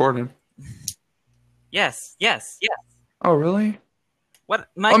Commissioner Gordon. Yes. Oh, really? What?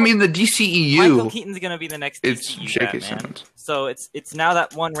 I mean, the DCEU. Michael Keaton's gonna be the next It's DCEU J.K. Batman. Simmons. So it's now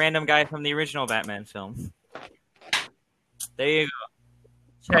that one random guy from the original Batman film. There you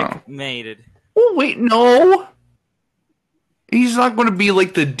go. Checkmated. Oh wait, no. He's not going to be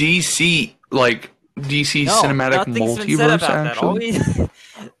like the DC cinematic multiverse. Actually,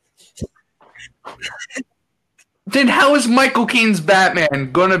 then how is Michael Keaton's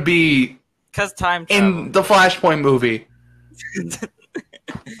Batman going to be? Because time travel. In the Flashpoint movie.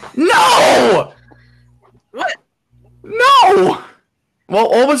 No! What? No! Well,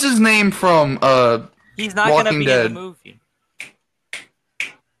 what was his name from He's not going to be Dead? in the movie.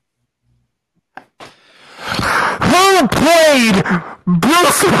 Who played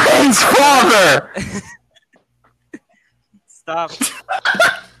Bruce Wayne's father? Stop.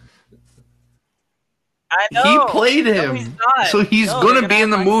 I know. He played him. No, he's not. So he's going to be in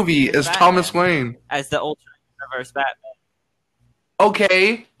the movie as Batman. Thomas Wayne. As the Ultimate Universe Batman.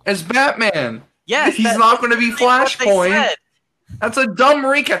 Okay, as Batman. Yes, he's not going to be Flashpoint. That's a dumb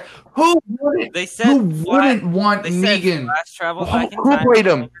recap. Who wouldn't? They said who wouldn't want Negan? Who played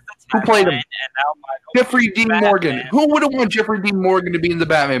him? Who played him? Jeffrey Dean Morgan. Who wouldn't want Jeffrey Dean Morgan to be in the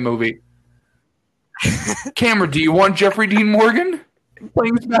Batman movie? Cameron, do you want Jeffrey Dean Morgan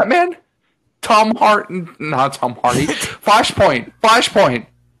playing as Batman? Not Tom Hardy. Flashpoint.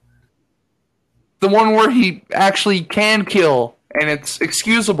 The one where he actually can kill, and it's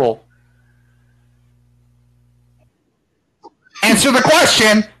excusable. Answer the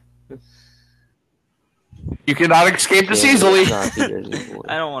question! You cannot escape this easily.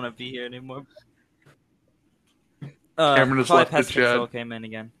 I don't want to be here anymore. Cameron has probably left the Pest Control chat. came in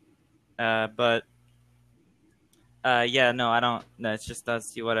again. But yeah, no, I don't. No, it's just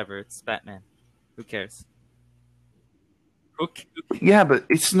us. Whatever. It's Batman. Who cares? Yeah, but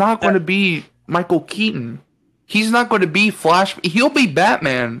it's not going to be Michael Keaton. He's not going to be Flash. He'll be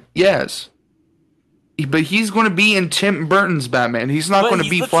Batman, yes. But he's going to be in Tim Burton's Batman. He's not going to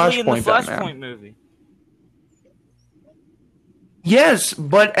be Flashpoint in the Flashpoint Batman. Movie. Yes,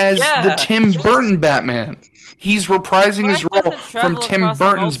 but as the Tim Burton Batman. He's reprising his role from Tim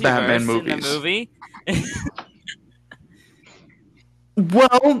Burton's Batman movies.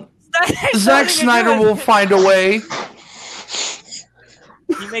 Well, Zack Snyder will find a way.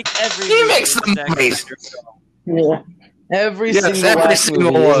 He makes He makes the movies. Yeah. Every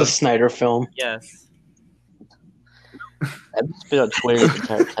single movie is a Snyder film. Yes. I've just been on Twitter the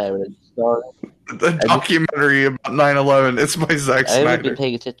entire time and I saw the documentary about 9/11. It's by Zack I haven't Snyder. been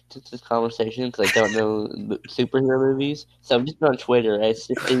paying attention to this conversation because I don't know the superhero movies. So I'm just been on Twitter. I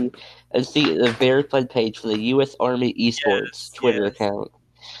see the verified page for the U.S. Army Esports Twitter account.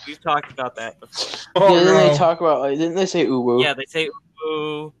 We've talked about that before. Oh, Didn't no. they talk about? Didn't they say uwu? Yeah, they say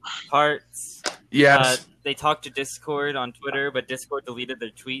ooh, hearts. Yes. They talked to Discord on Twitter, but Discord deleted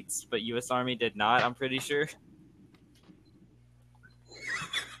their tweets, but U.S. Army did not, I'm pretty sure.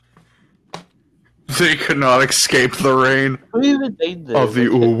 They could not escape the rain Who even made this? of the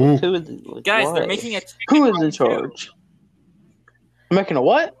uwu. Who is it? Like, Guys, why? they're making a chicken Who is run in too. charge? Making a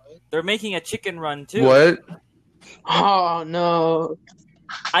what? They're making a chicken run too. What? Oh no!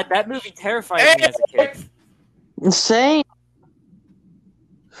 That movie terrified me as a kid. Insane.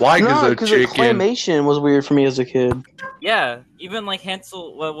 Why? No, Because because the the chicken. claymation was weird for me as a kid. Yeah, even like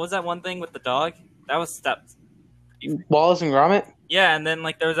Hansel. What was that one thing with the dog? That was stuff. Wallace and Gromit. Yeah, and then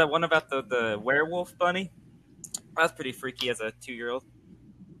like there was that one about the werewolf bunny. That was pretty freaky as a 2-year-old.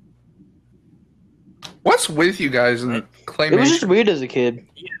 What's with you guys and It was just claymation? weird as a kid.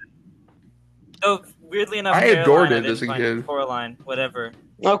 So weirdly enough, I adored Caroline, it as a didn't find kid. Coraline, whatever.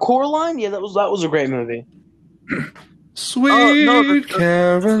 Coraline, yeah, that was a great movie. Sweet the tweets are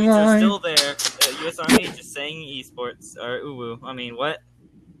Caroline. still there. U.S. Army just saying esports or uwu. I mean, what?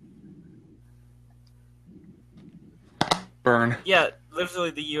 Burn. Yeah, literally,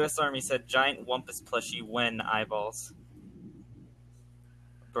 the U.S. Army said giant Wumpus plushie when eyeballs.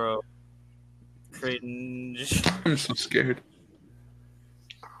 Bro, cringe. I'm so scared.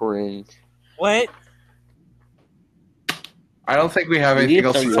 Cringe. What? I don't think we have anything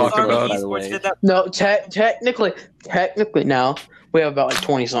else to US talk Army about. by the way. Esports did that. No, technically now we have about like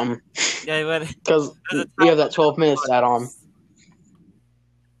 20 something Yeah, but because we have that 12 minutes to add on.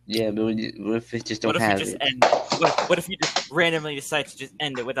 Yeah, but what if it just don't what if have you just it? end? What if you just randomly decide to just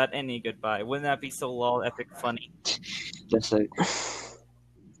end it without any goodbye? Wouldn't that be so lol epic funny? Just like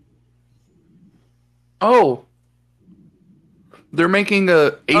Oh, they're making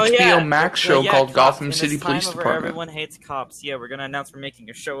a HBO Oh, yeah. Max show Yeah, called cops. Gotham In City this time Police over Department. Everyone hates cops. Yeah, we're gonna announce we're making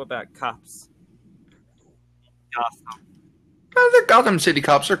a show about cops. Gotham. The Gotham City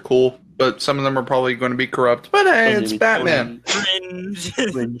cops are cool, but some of them are probably going to be corrupt. But hey, it's Batman. Cringe.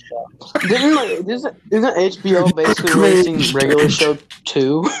 Cringe. Isn't HBO basically releasing regular show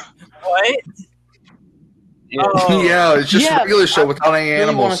 2? What? Oh, Yeah, it's just Yeah, a regular show without any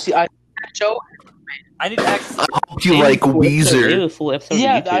Really want to animals. see that show? I need to actually. Hope you like They have Weezer. a full episode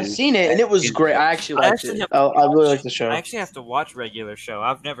Yeah, on YouTube. I've seen it and it was great. I actually liked actually it. have- I really like the show. I actually have to watch regular show.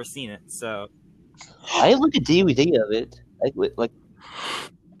 I've never seen it, so I look at DVD of it. Like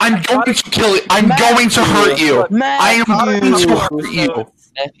I'm going to kill it. I'm going to hurt you. I am going to hurt you.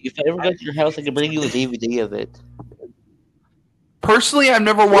 if I ever go to your house, I can bring you a DVD of it. Personally, I've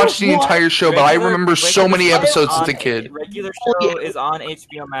never watched the What? entire show, but I Regular- remember so regular many show episodes as on- a kid. Regular show is on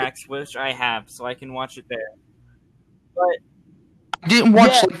HBO Max, which I have, so I can watch it there. I didn't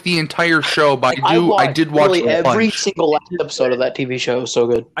watch Yeah. like the entire show, but I watched did watch really a every bunch. single last episode of that TV show. It was so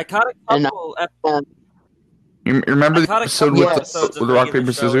good. I caught a And- couple. You remember I the caught a episode couple with episodes the of rock regular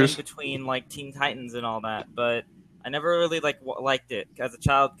paper show in scissors? between like Teen Titans and all that, but I never really liked it as a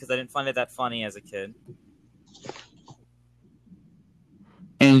child because I didn't find it that funny as a kid.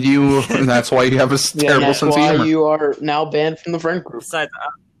 And and that's why you have a Yeah, terrible that's sense of why humor. you are now banned from the friend group. Besides,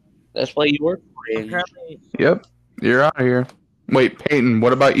 That's why you work cringe. apparently, Yep, you're out of here. Wait, Peyton,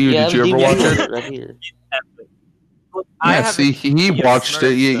 what about you? Yeah, Did you ever DVD watch of it? right here? I Yeah, haven't see, he seen watched it.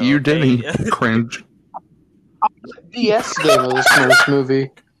 Smurfs, You though, didn't. okay? Cringe. DS game of the Smurfs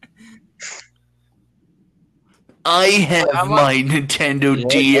movie. I have I'm my Nintendo Yeah,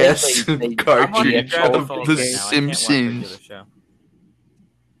 DS they- I'm on cartridge Gravity of Falls The now. I can't watch regular Simpsons. show.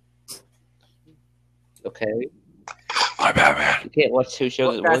 Okay. I'm Batman. You can't watch two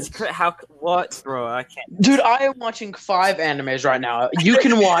shows at once. What, bro? I can't. Dude, I am watching 5 animes right now. You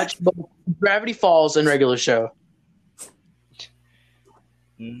can watch both Gravity Falls and regular show.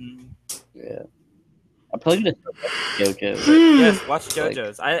 Mhm. Yeah. I'm probably gonna start watching JoJo. Yes, watch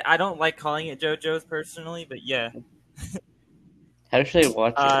JoJo's. I don't like calling it JoJo's personally, but yeah. How should I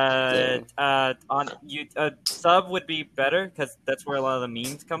watch it? On you, sub would be better because that's where a lot of the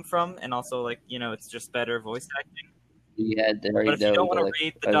memes come from, and also like it's just better voice acting. Yeah, they already But if you know, don't want to like,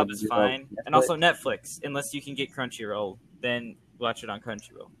 read, the I dub would is do fine. Netflix. And also Netflix, unless you can get Crunchyroll, then watch it on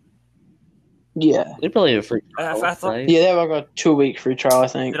Crunchyroll. Yeah. They probably have a free I trial, thought- right? Yeah, they have like a 2-week free trial, I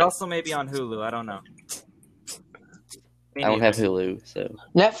think. It also may be on Hulu. I don't know. I don't have Hulu, so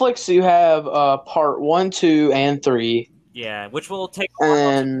Netflix, you have part 1, 2, and 3. Yeah, which will take a while to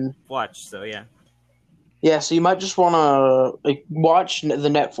And watch. So yeah. yeah, so you might just want to watch the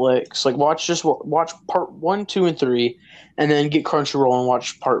Netflix, watch part 1, 2, and 3, and then get Crunchyroll and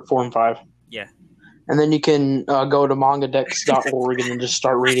watch part 4 and 5. Yeah. And then you can go to mangadex.org and then just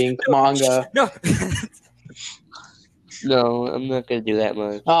start reading manga. No. no, I'm not gonna do that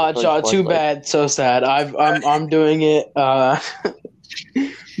much. Too bad, so sad. I'm doing it.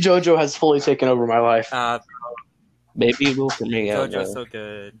 JoJo has fully taken over my life. Maybe it will for me. I don't JoJo's know. so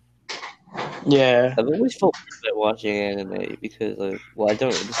good. Yeah. I've always felt weird about watching anime because, like, well, I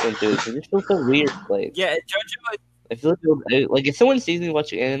just don't do it. It just feels so weird. Like, Yeah, JoJo. I feel like if someone sees me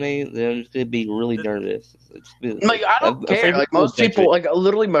watching anime, then I'm just gonna be really nervous. Like I don't I'm care. afraid Like people most will judge people, me. like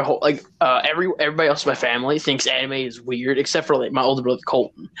literally my whole everybody else in my family thinks anime is weird, except for like my older brother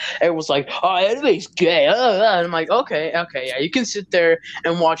Colton. Everyone's like, "Oh, anime's gay," and I'm like, "Okay, yeah, you can sit there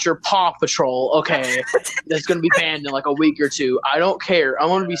and watch your Paw Patrol. Okay, that's gonna be banned in like a week or two. I don't care. I'm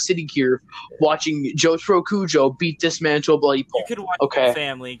gonna be sitting here watching Jotaro Kujo beat this man to a bloody You pulp. could watch Okay.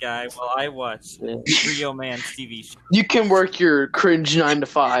 Family Guy while I watch Yeah. Real Man's TV show. You can work your cringe 9 to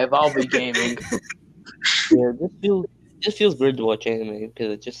 5. I'll be gaming." Yeah, it just feels weird to watch anime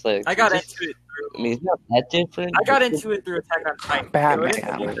because it's just like I got it's just- into it. I mean, it's not that different. I got but into it through Attack on Titan. Batman.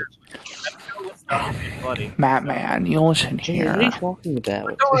 That show was not bloody. Batman, you listen What are you here. talking about?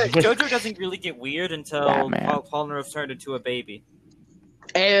 No, JoJo doesn't really get weird until Batman. Paul Nerve turned into a baby.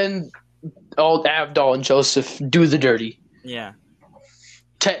 And old Abdul and Joseph do the dirty. Yeah.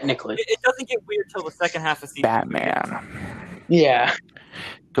 Technically. It doesn't get weird till the second half of season. Batman. Yeah.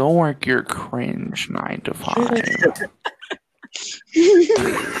 Go work your cringe 9 to 5.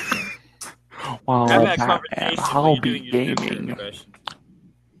 While Have that Batman, conversation I'll while you're be doing your Joker gaming. impression.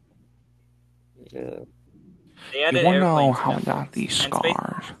 Yeah. They You added wanna know airplanes how I now. got these And space-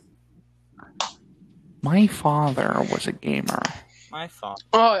 scars? My father was a gamer. My fault.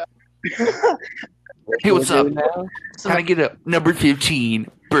 Oh, Hey, what's up? Now? Can I get a number 15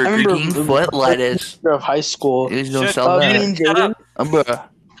 Burger remember King the- foot lettuce? of high school. There's no Shut sell up. Me that. and Shut Jaden,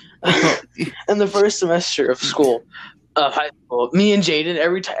 up. in the first semester of school, high school, me and Jaden,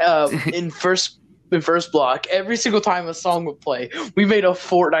 every time in first block, every single time a song would play, we made a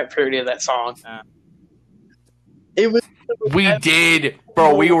Fortnite parody of that song. It was We did,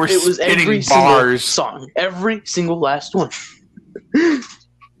 bro. We were it was every spitting single bars. song, every single last one.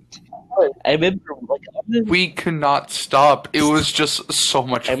 I remember, like, We could not stop. It was just so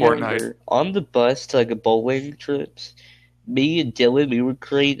much I Fortnite. remember on the bus to like a bowling trips, me and Dylan, we would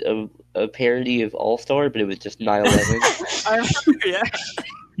create a parody of All Star, but it was just 9/11. I remember, yeah.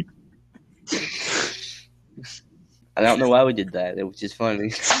 I don't know why we did that. It was just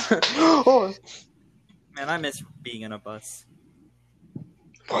funny. Oh, Man, I miss being in a bus.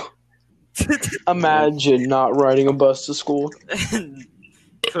 imagine not riding a bus to school.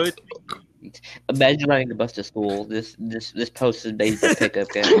 Could Imagine riding a bus to school. This post is made for pickup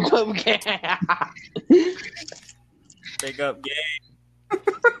game. Okay. pick up game.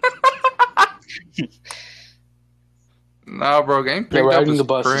 Nah, bro. Getting Yeah, picked up riding is the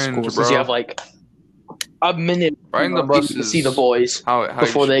bus to cringe, school bro. since you have like a minute Riding the bus to is see the boys how you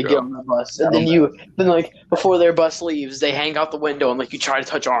before should they go. get on the bus, and then like before their bus leaves, they hang out the window and like you try to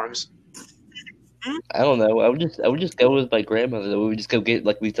touch arms. I don't know. I would just go with my grandmother. We would just go get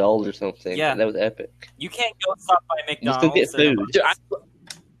like McDonald's or something. Yeah. That was epic. You can't go stop by Just McDonald's. go get and- food. Dude,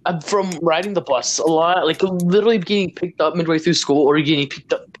 I'm from riding the bus a lot, like literally getting picked up midway through school or getting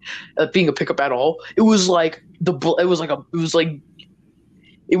picked up, being a pickup at all. It was like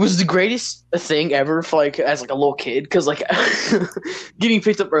it was the greatest thing ever for like as like a little kid because like getting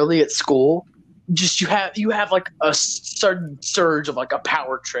picked up early at school. Just you have like a sudden surge of like a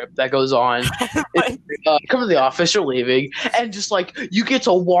power trip that goes on. Come to the office, you're leaving, and just like you get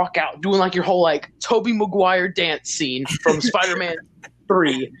to walk out doing like your whole like Tobey Maguire dance scene from Spider-Man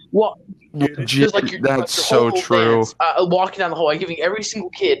 3. Just like That's your so whole true. dance, walking down the hallway, giving every single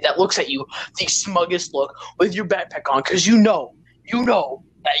kid that looks at you the smuggest look with your backpack on, because you know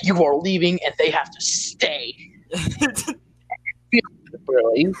that you are leaving and they have to stay.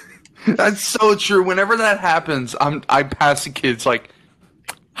 Really? That's so true. Whenever that happens, I pass the kids like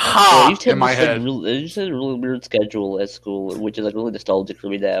Yeah, ha you in my head. You just had a really weird schedule at school, which is like really nostalgic for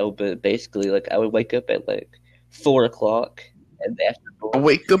me now. But basically, like I would wake up at like 4 o'clock, and after I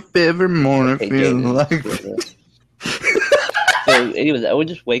wake up every morning Okay, feeling Jaden. like So, anyways, I would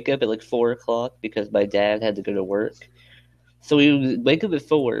just wake up at like 4 o'clock because my dad had to go to work. So we would wake up at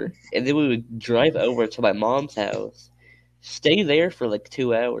 4, and then we would drive over to my mom's house, stay there for like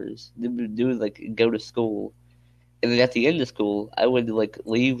 2 hours. Then we would do like go to school, and then at the end of school, I would like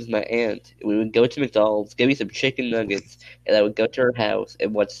leave with my aunt. And we would go to McDonald's, give me some chicken nuggets, and I would go to her house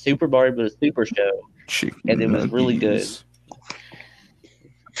and watch Super Mario Bros. Super Show. chicken And it was really good. nuggets.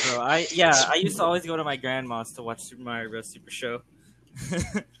 Bro, I used to always go to my grandma's to watch Super Mario Bros. Super Show.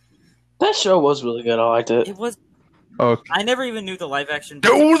 That show was really good. I liked it. It was. Okay. I never even knew the live action.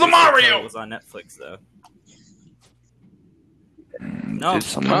 Do the Mario! was on Netflix though. Did No.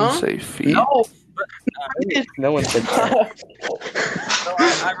 someone Huh? say feet? No, No one said that.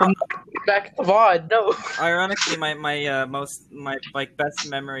 back at the VOD. No, Ironically, my best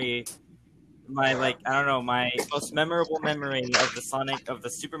memory my I don't know, my most memorable memory of the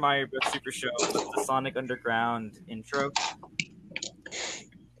Super Mario Bros. Super Show was the Sonic Underground intro.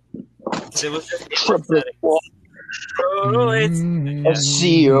 It was just aesthetics. Oh, it's I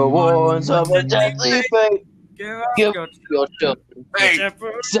see your warns of a deadly fate. Give your children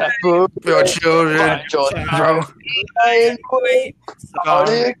separate Your children. Sonic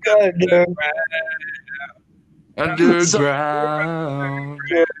Underground.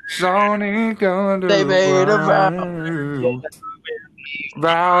 Sonic They made a vow. Underground.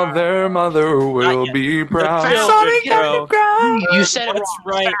 Vow their mother will be proud. Phil, Sonic bro. Underground. You said it That's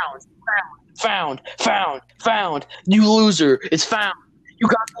wrong. right. Found. You loser. It's found. You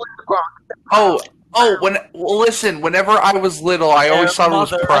got the Listen, whenever I was little, I always thought it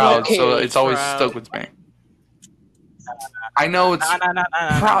was Mother. proud, Okay, so it's always proud. stuck with me. I know it's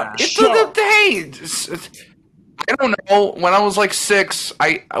proud. It's Shut I don't know. When I was like 6,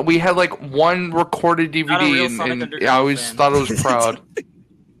 we had like one recorded Not a real DVD, Sonic and Underground I always fan. thought it was proud.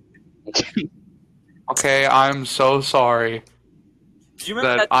 Okay, I'm so sorry Do you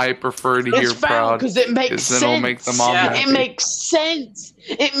remember that I prefer to hear It's found proud, because it makes because sense. then it'll make the mom Yeah. happy. It makes sense.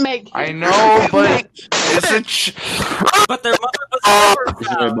 It makes. I know, but it's a But their mother was never This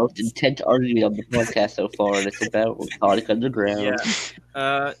is our found. most intense argument on the podcast so far, and it's about Sonic Underground. Yeah.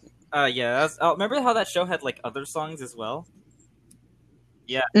 Yeah. Remember how that show had like other songs as well?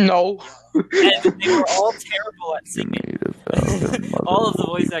 No. And they were all terrible at singing. All of the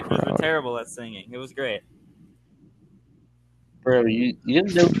voice actors were terrible at singing. It was great. Bro, you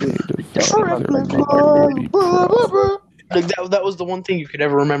didn't know Like that was the one thing you could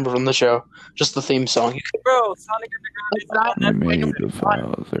ever remember from the show. Just the theme song. Bro, Sonic Underground is on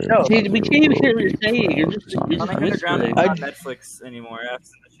Netflix. See, we can't even hear what you're saying. You're just Sonic Underground is whispering. not on Netflix anymore. That's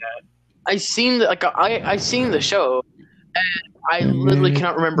in the chat. I seen the show, and I literally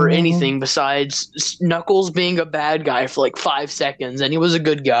cannot remember anything besides Knuckles being a bad guy for like 5 seconds, and he was a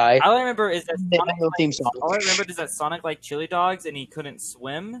good guy. All I remember is that They Sonic had no theme song. All I remembered is that Sonic liked chili dogs and he couldn't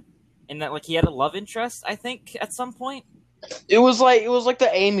swim, and that like he had a love interest. I think at some point. It was like the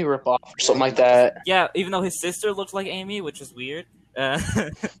Amy ripoff or something like that. Yeah, even though his sister looked like Amy, which was weird. Yeah,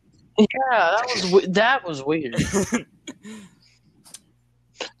 that was weird.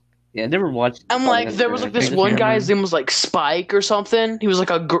 Yeah, I never watched. I'm like, there was like this one guy. His name was like Spike or something. He was like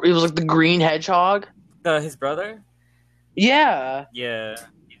he was like the green hedgehog. His brother. Yeah. Yeah.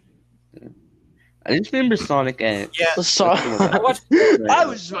 I just remember Sonic X. Yeah. The song. I watched. I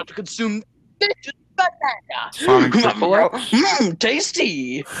was just about to consume banana. Sonic Triple X.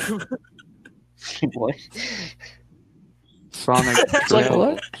 Tasty. What? Sonic It's like, Triple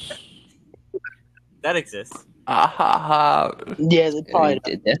what? X. That exists. Ah ha ha. Yeah, they probably.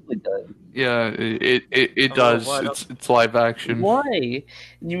 It definitely does. Yeah, it Oh, does. what? It's live action. Why?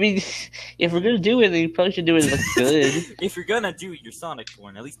 You mean if we're gonna do it, then you probably should do it like good. If you're gonna do your Sonic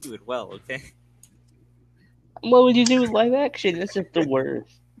porn, at least do it well, okay? What would you do with live action? That's just the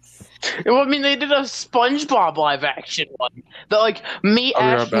worst. Well, I mean, they did a SpongeBob live action one that, like, me, I'll be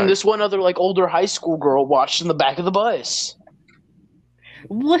right Ash, back. and this one other, like, older high school girl watched in the back of the bus.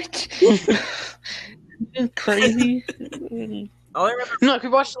 What? It's crazy. All I remember, No, we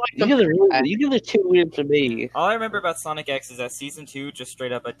watched like You guys are too weird for me. all I remember about Sonic X is that Season 2 just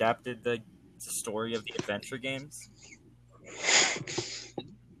straight up adapted the story of the adventure games.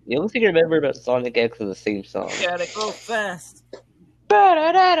 The only thing I remember about Sonic X is the same song. Gotta go fast.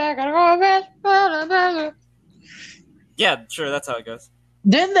 Yeah, sure, that's how it goes.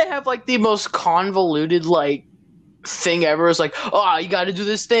 Didn't they have like the most convoluted like thing ever? It's like, oh, you got to do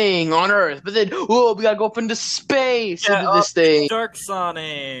this thing on Earth, but then oh, we got to go up into space and do this thing. Dark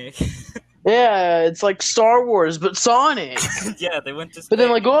Sonic. Yeah, it's like Star Wars, but Sonic. Yeah, they went to space. But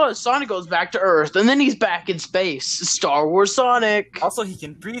then like, oh, Sonic goes back to Earth, and then he's back in space. Star Wars Sonic. Also, he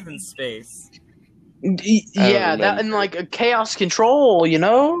can breathe in space. Yeah, that and like a chaos control. You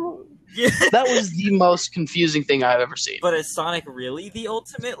know, Yeah. that was the most confusing thing I've ever seen. But is Sonic really the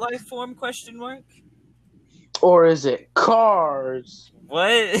ultimate life form? Question mark. Or is it Cars?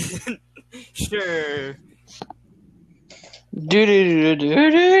 What? Sure. Do do do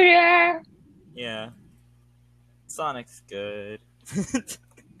do do yeah. Yeah. Sonic's good.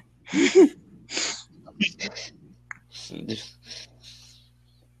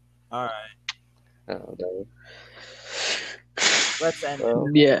 All right. Oh, no. Let's end. Well,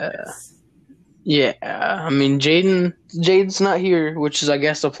 Yeah. Yeah, I mean, Jaden's not here, which is, I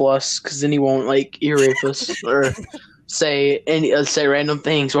guess, a plus, because then he won't like ear rape us or say random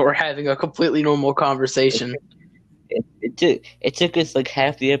things, but we're having a completely normal conversation. it took us like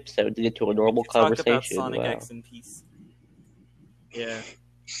half the episode to get to a normal Talk about conversation. Sonic Wow. X in peace. Yeah.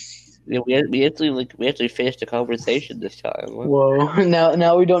 Yeah, we actually finished the conversation this time. Whoa!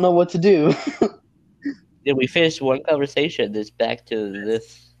 Now we don't know what to do. Yeah, we finished one conversation. That's back to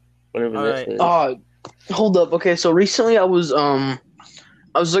this, whatever All this right. is. Hold up. Okay, so recently I was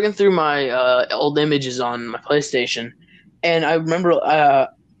looking through my old images on my PlayStation, and I remember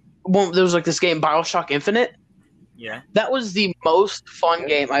there was like this game BioShock Infinite. Yeah. That was the most fun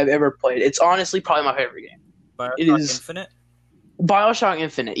game I've ever played. It's honestly probably my favorite game. BioShock It is- Infinite. BioShock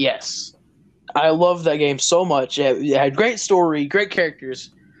Infinite, yes. I love that game so much. It had great story, great characters.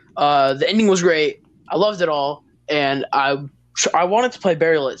 The ending was great. I loved it all, and I wanted to play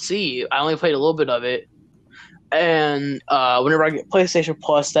Burial at Sea. I only played a little bit of it, and whenever I get PlayStation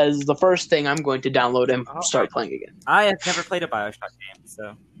Plus, that is the first thing I'm going to download and start playing again. I have never played a BioShock game,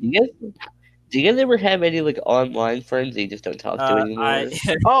 so Do you guys ever have any like online friends that you just don't talk to anymore?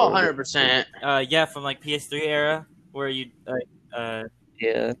 Oh, 100%. yeah, from like PS3 era where you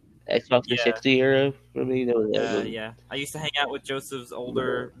Yeah, Xbox 360 era for me. That was yeah. I used to hang out with Joseph's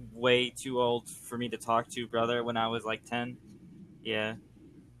older, way too old for me to talk to brother when I was like 10. Yeah.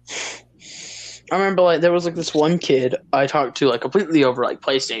 I remember like there was like this one kid I talked to like completely over like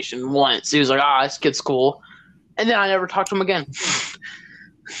PlayStation once. He was like, this kid's cool, and then I never talked to him again.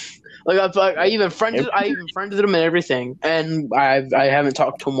 I even friended him and everything, and I haven't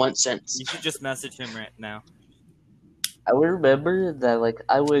talked to him once since. You should just message him right now. I would remember that like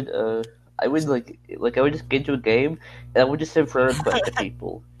I would just get into a game and I would just send friend requests to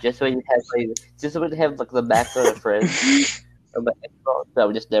people just so you have like the background of friends. But I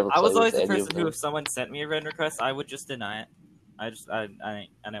would just never. I was play always with the any of person who, them. if someone sent me a friend request, I would just deny it. I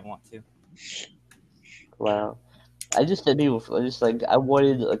didn't want to. Wow. I just said people. I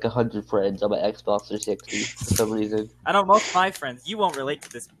wanted like 100 friends on my Xbox 360 for some reason. I know most of my friends. You won't relate to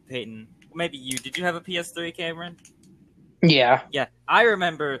this, Peyton. Maybe you. Did you have a PS3, Cameron? Yeah. Yeah, I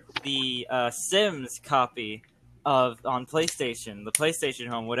remember the Sims copy on PlayStation, the PlayStation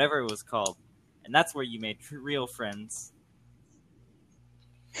Home, whatever it was called, and that's where you made real friends.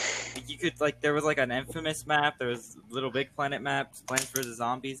 You could there was like an Infamous map, there was Little Big Planet maps, Plants vs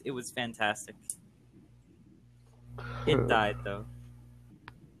Zombies. It was fantastic. It died though.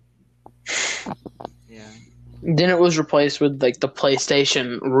 Yeah. Then it was replaced with like the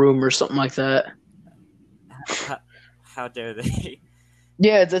PlayStation Room or something like that. How dare they?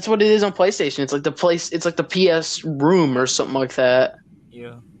 Yeah, that's what it is on PlayStation. It's like the PS Room or something like that.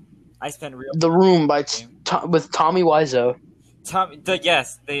 Yeah. I spent real. The Room with Tommy Wiseau.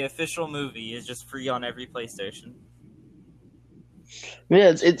 The official movie is just free on every PlayStation.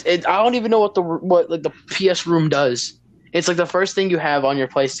 Yeah, I don't even know what the PS Room does. It's like the first thing you have on your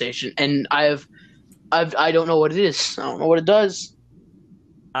PlayStation, and I don't know what it is. I don't know what it does.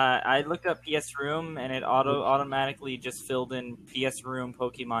 I looked up PS Room, and it automatically just filled in PS Room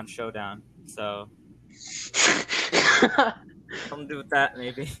Pokemon Showdown. So something to do with that,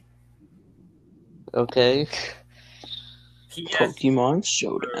 maybe. Okay. PS Pokemon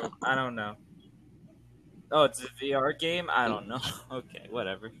Showdown. Room, I don't know. Oh, it's a VR game? I don't know. Okay,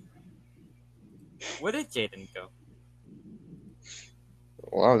 whatever. Where did Jaden go?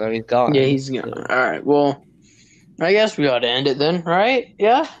 Well, no, he's gone. Yeah, he's gone. All right. Well, I guess we got to end it then, right?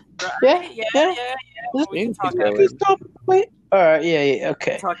 Yeah. Yeah. We can talk Yeah. afterwards. Wait. All right. Yeah.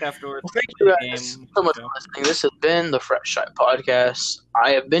 Okay. Talk afterwards. Well, thank you guys so much for listening. This has been the Fresh Shot Podcast.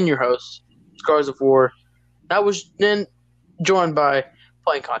 I have been your host, Scars of War. I was then joined by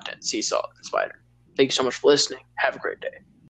Playing Content, Seesaw, and Spider. Thank you so much for listening. Have a great day.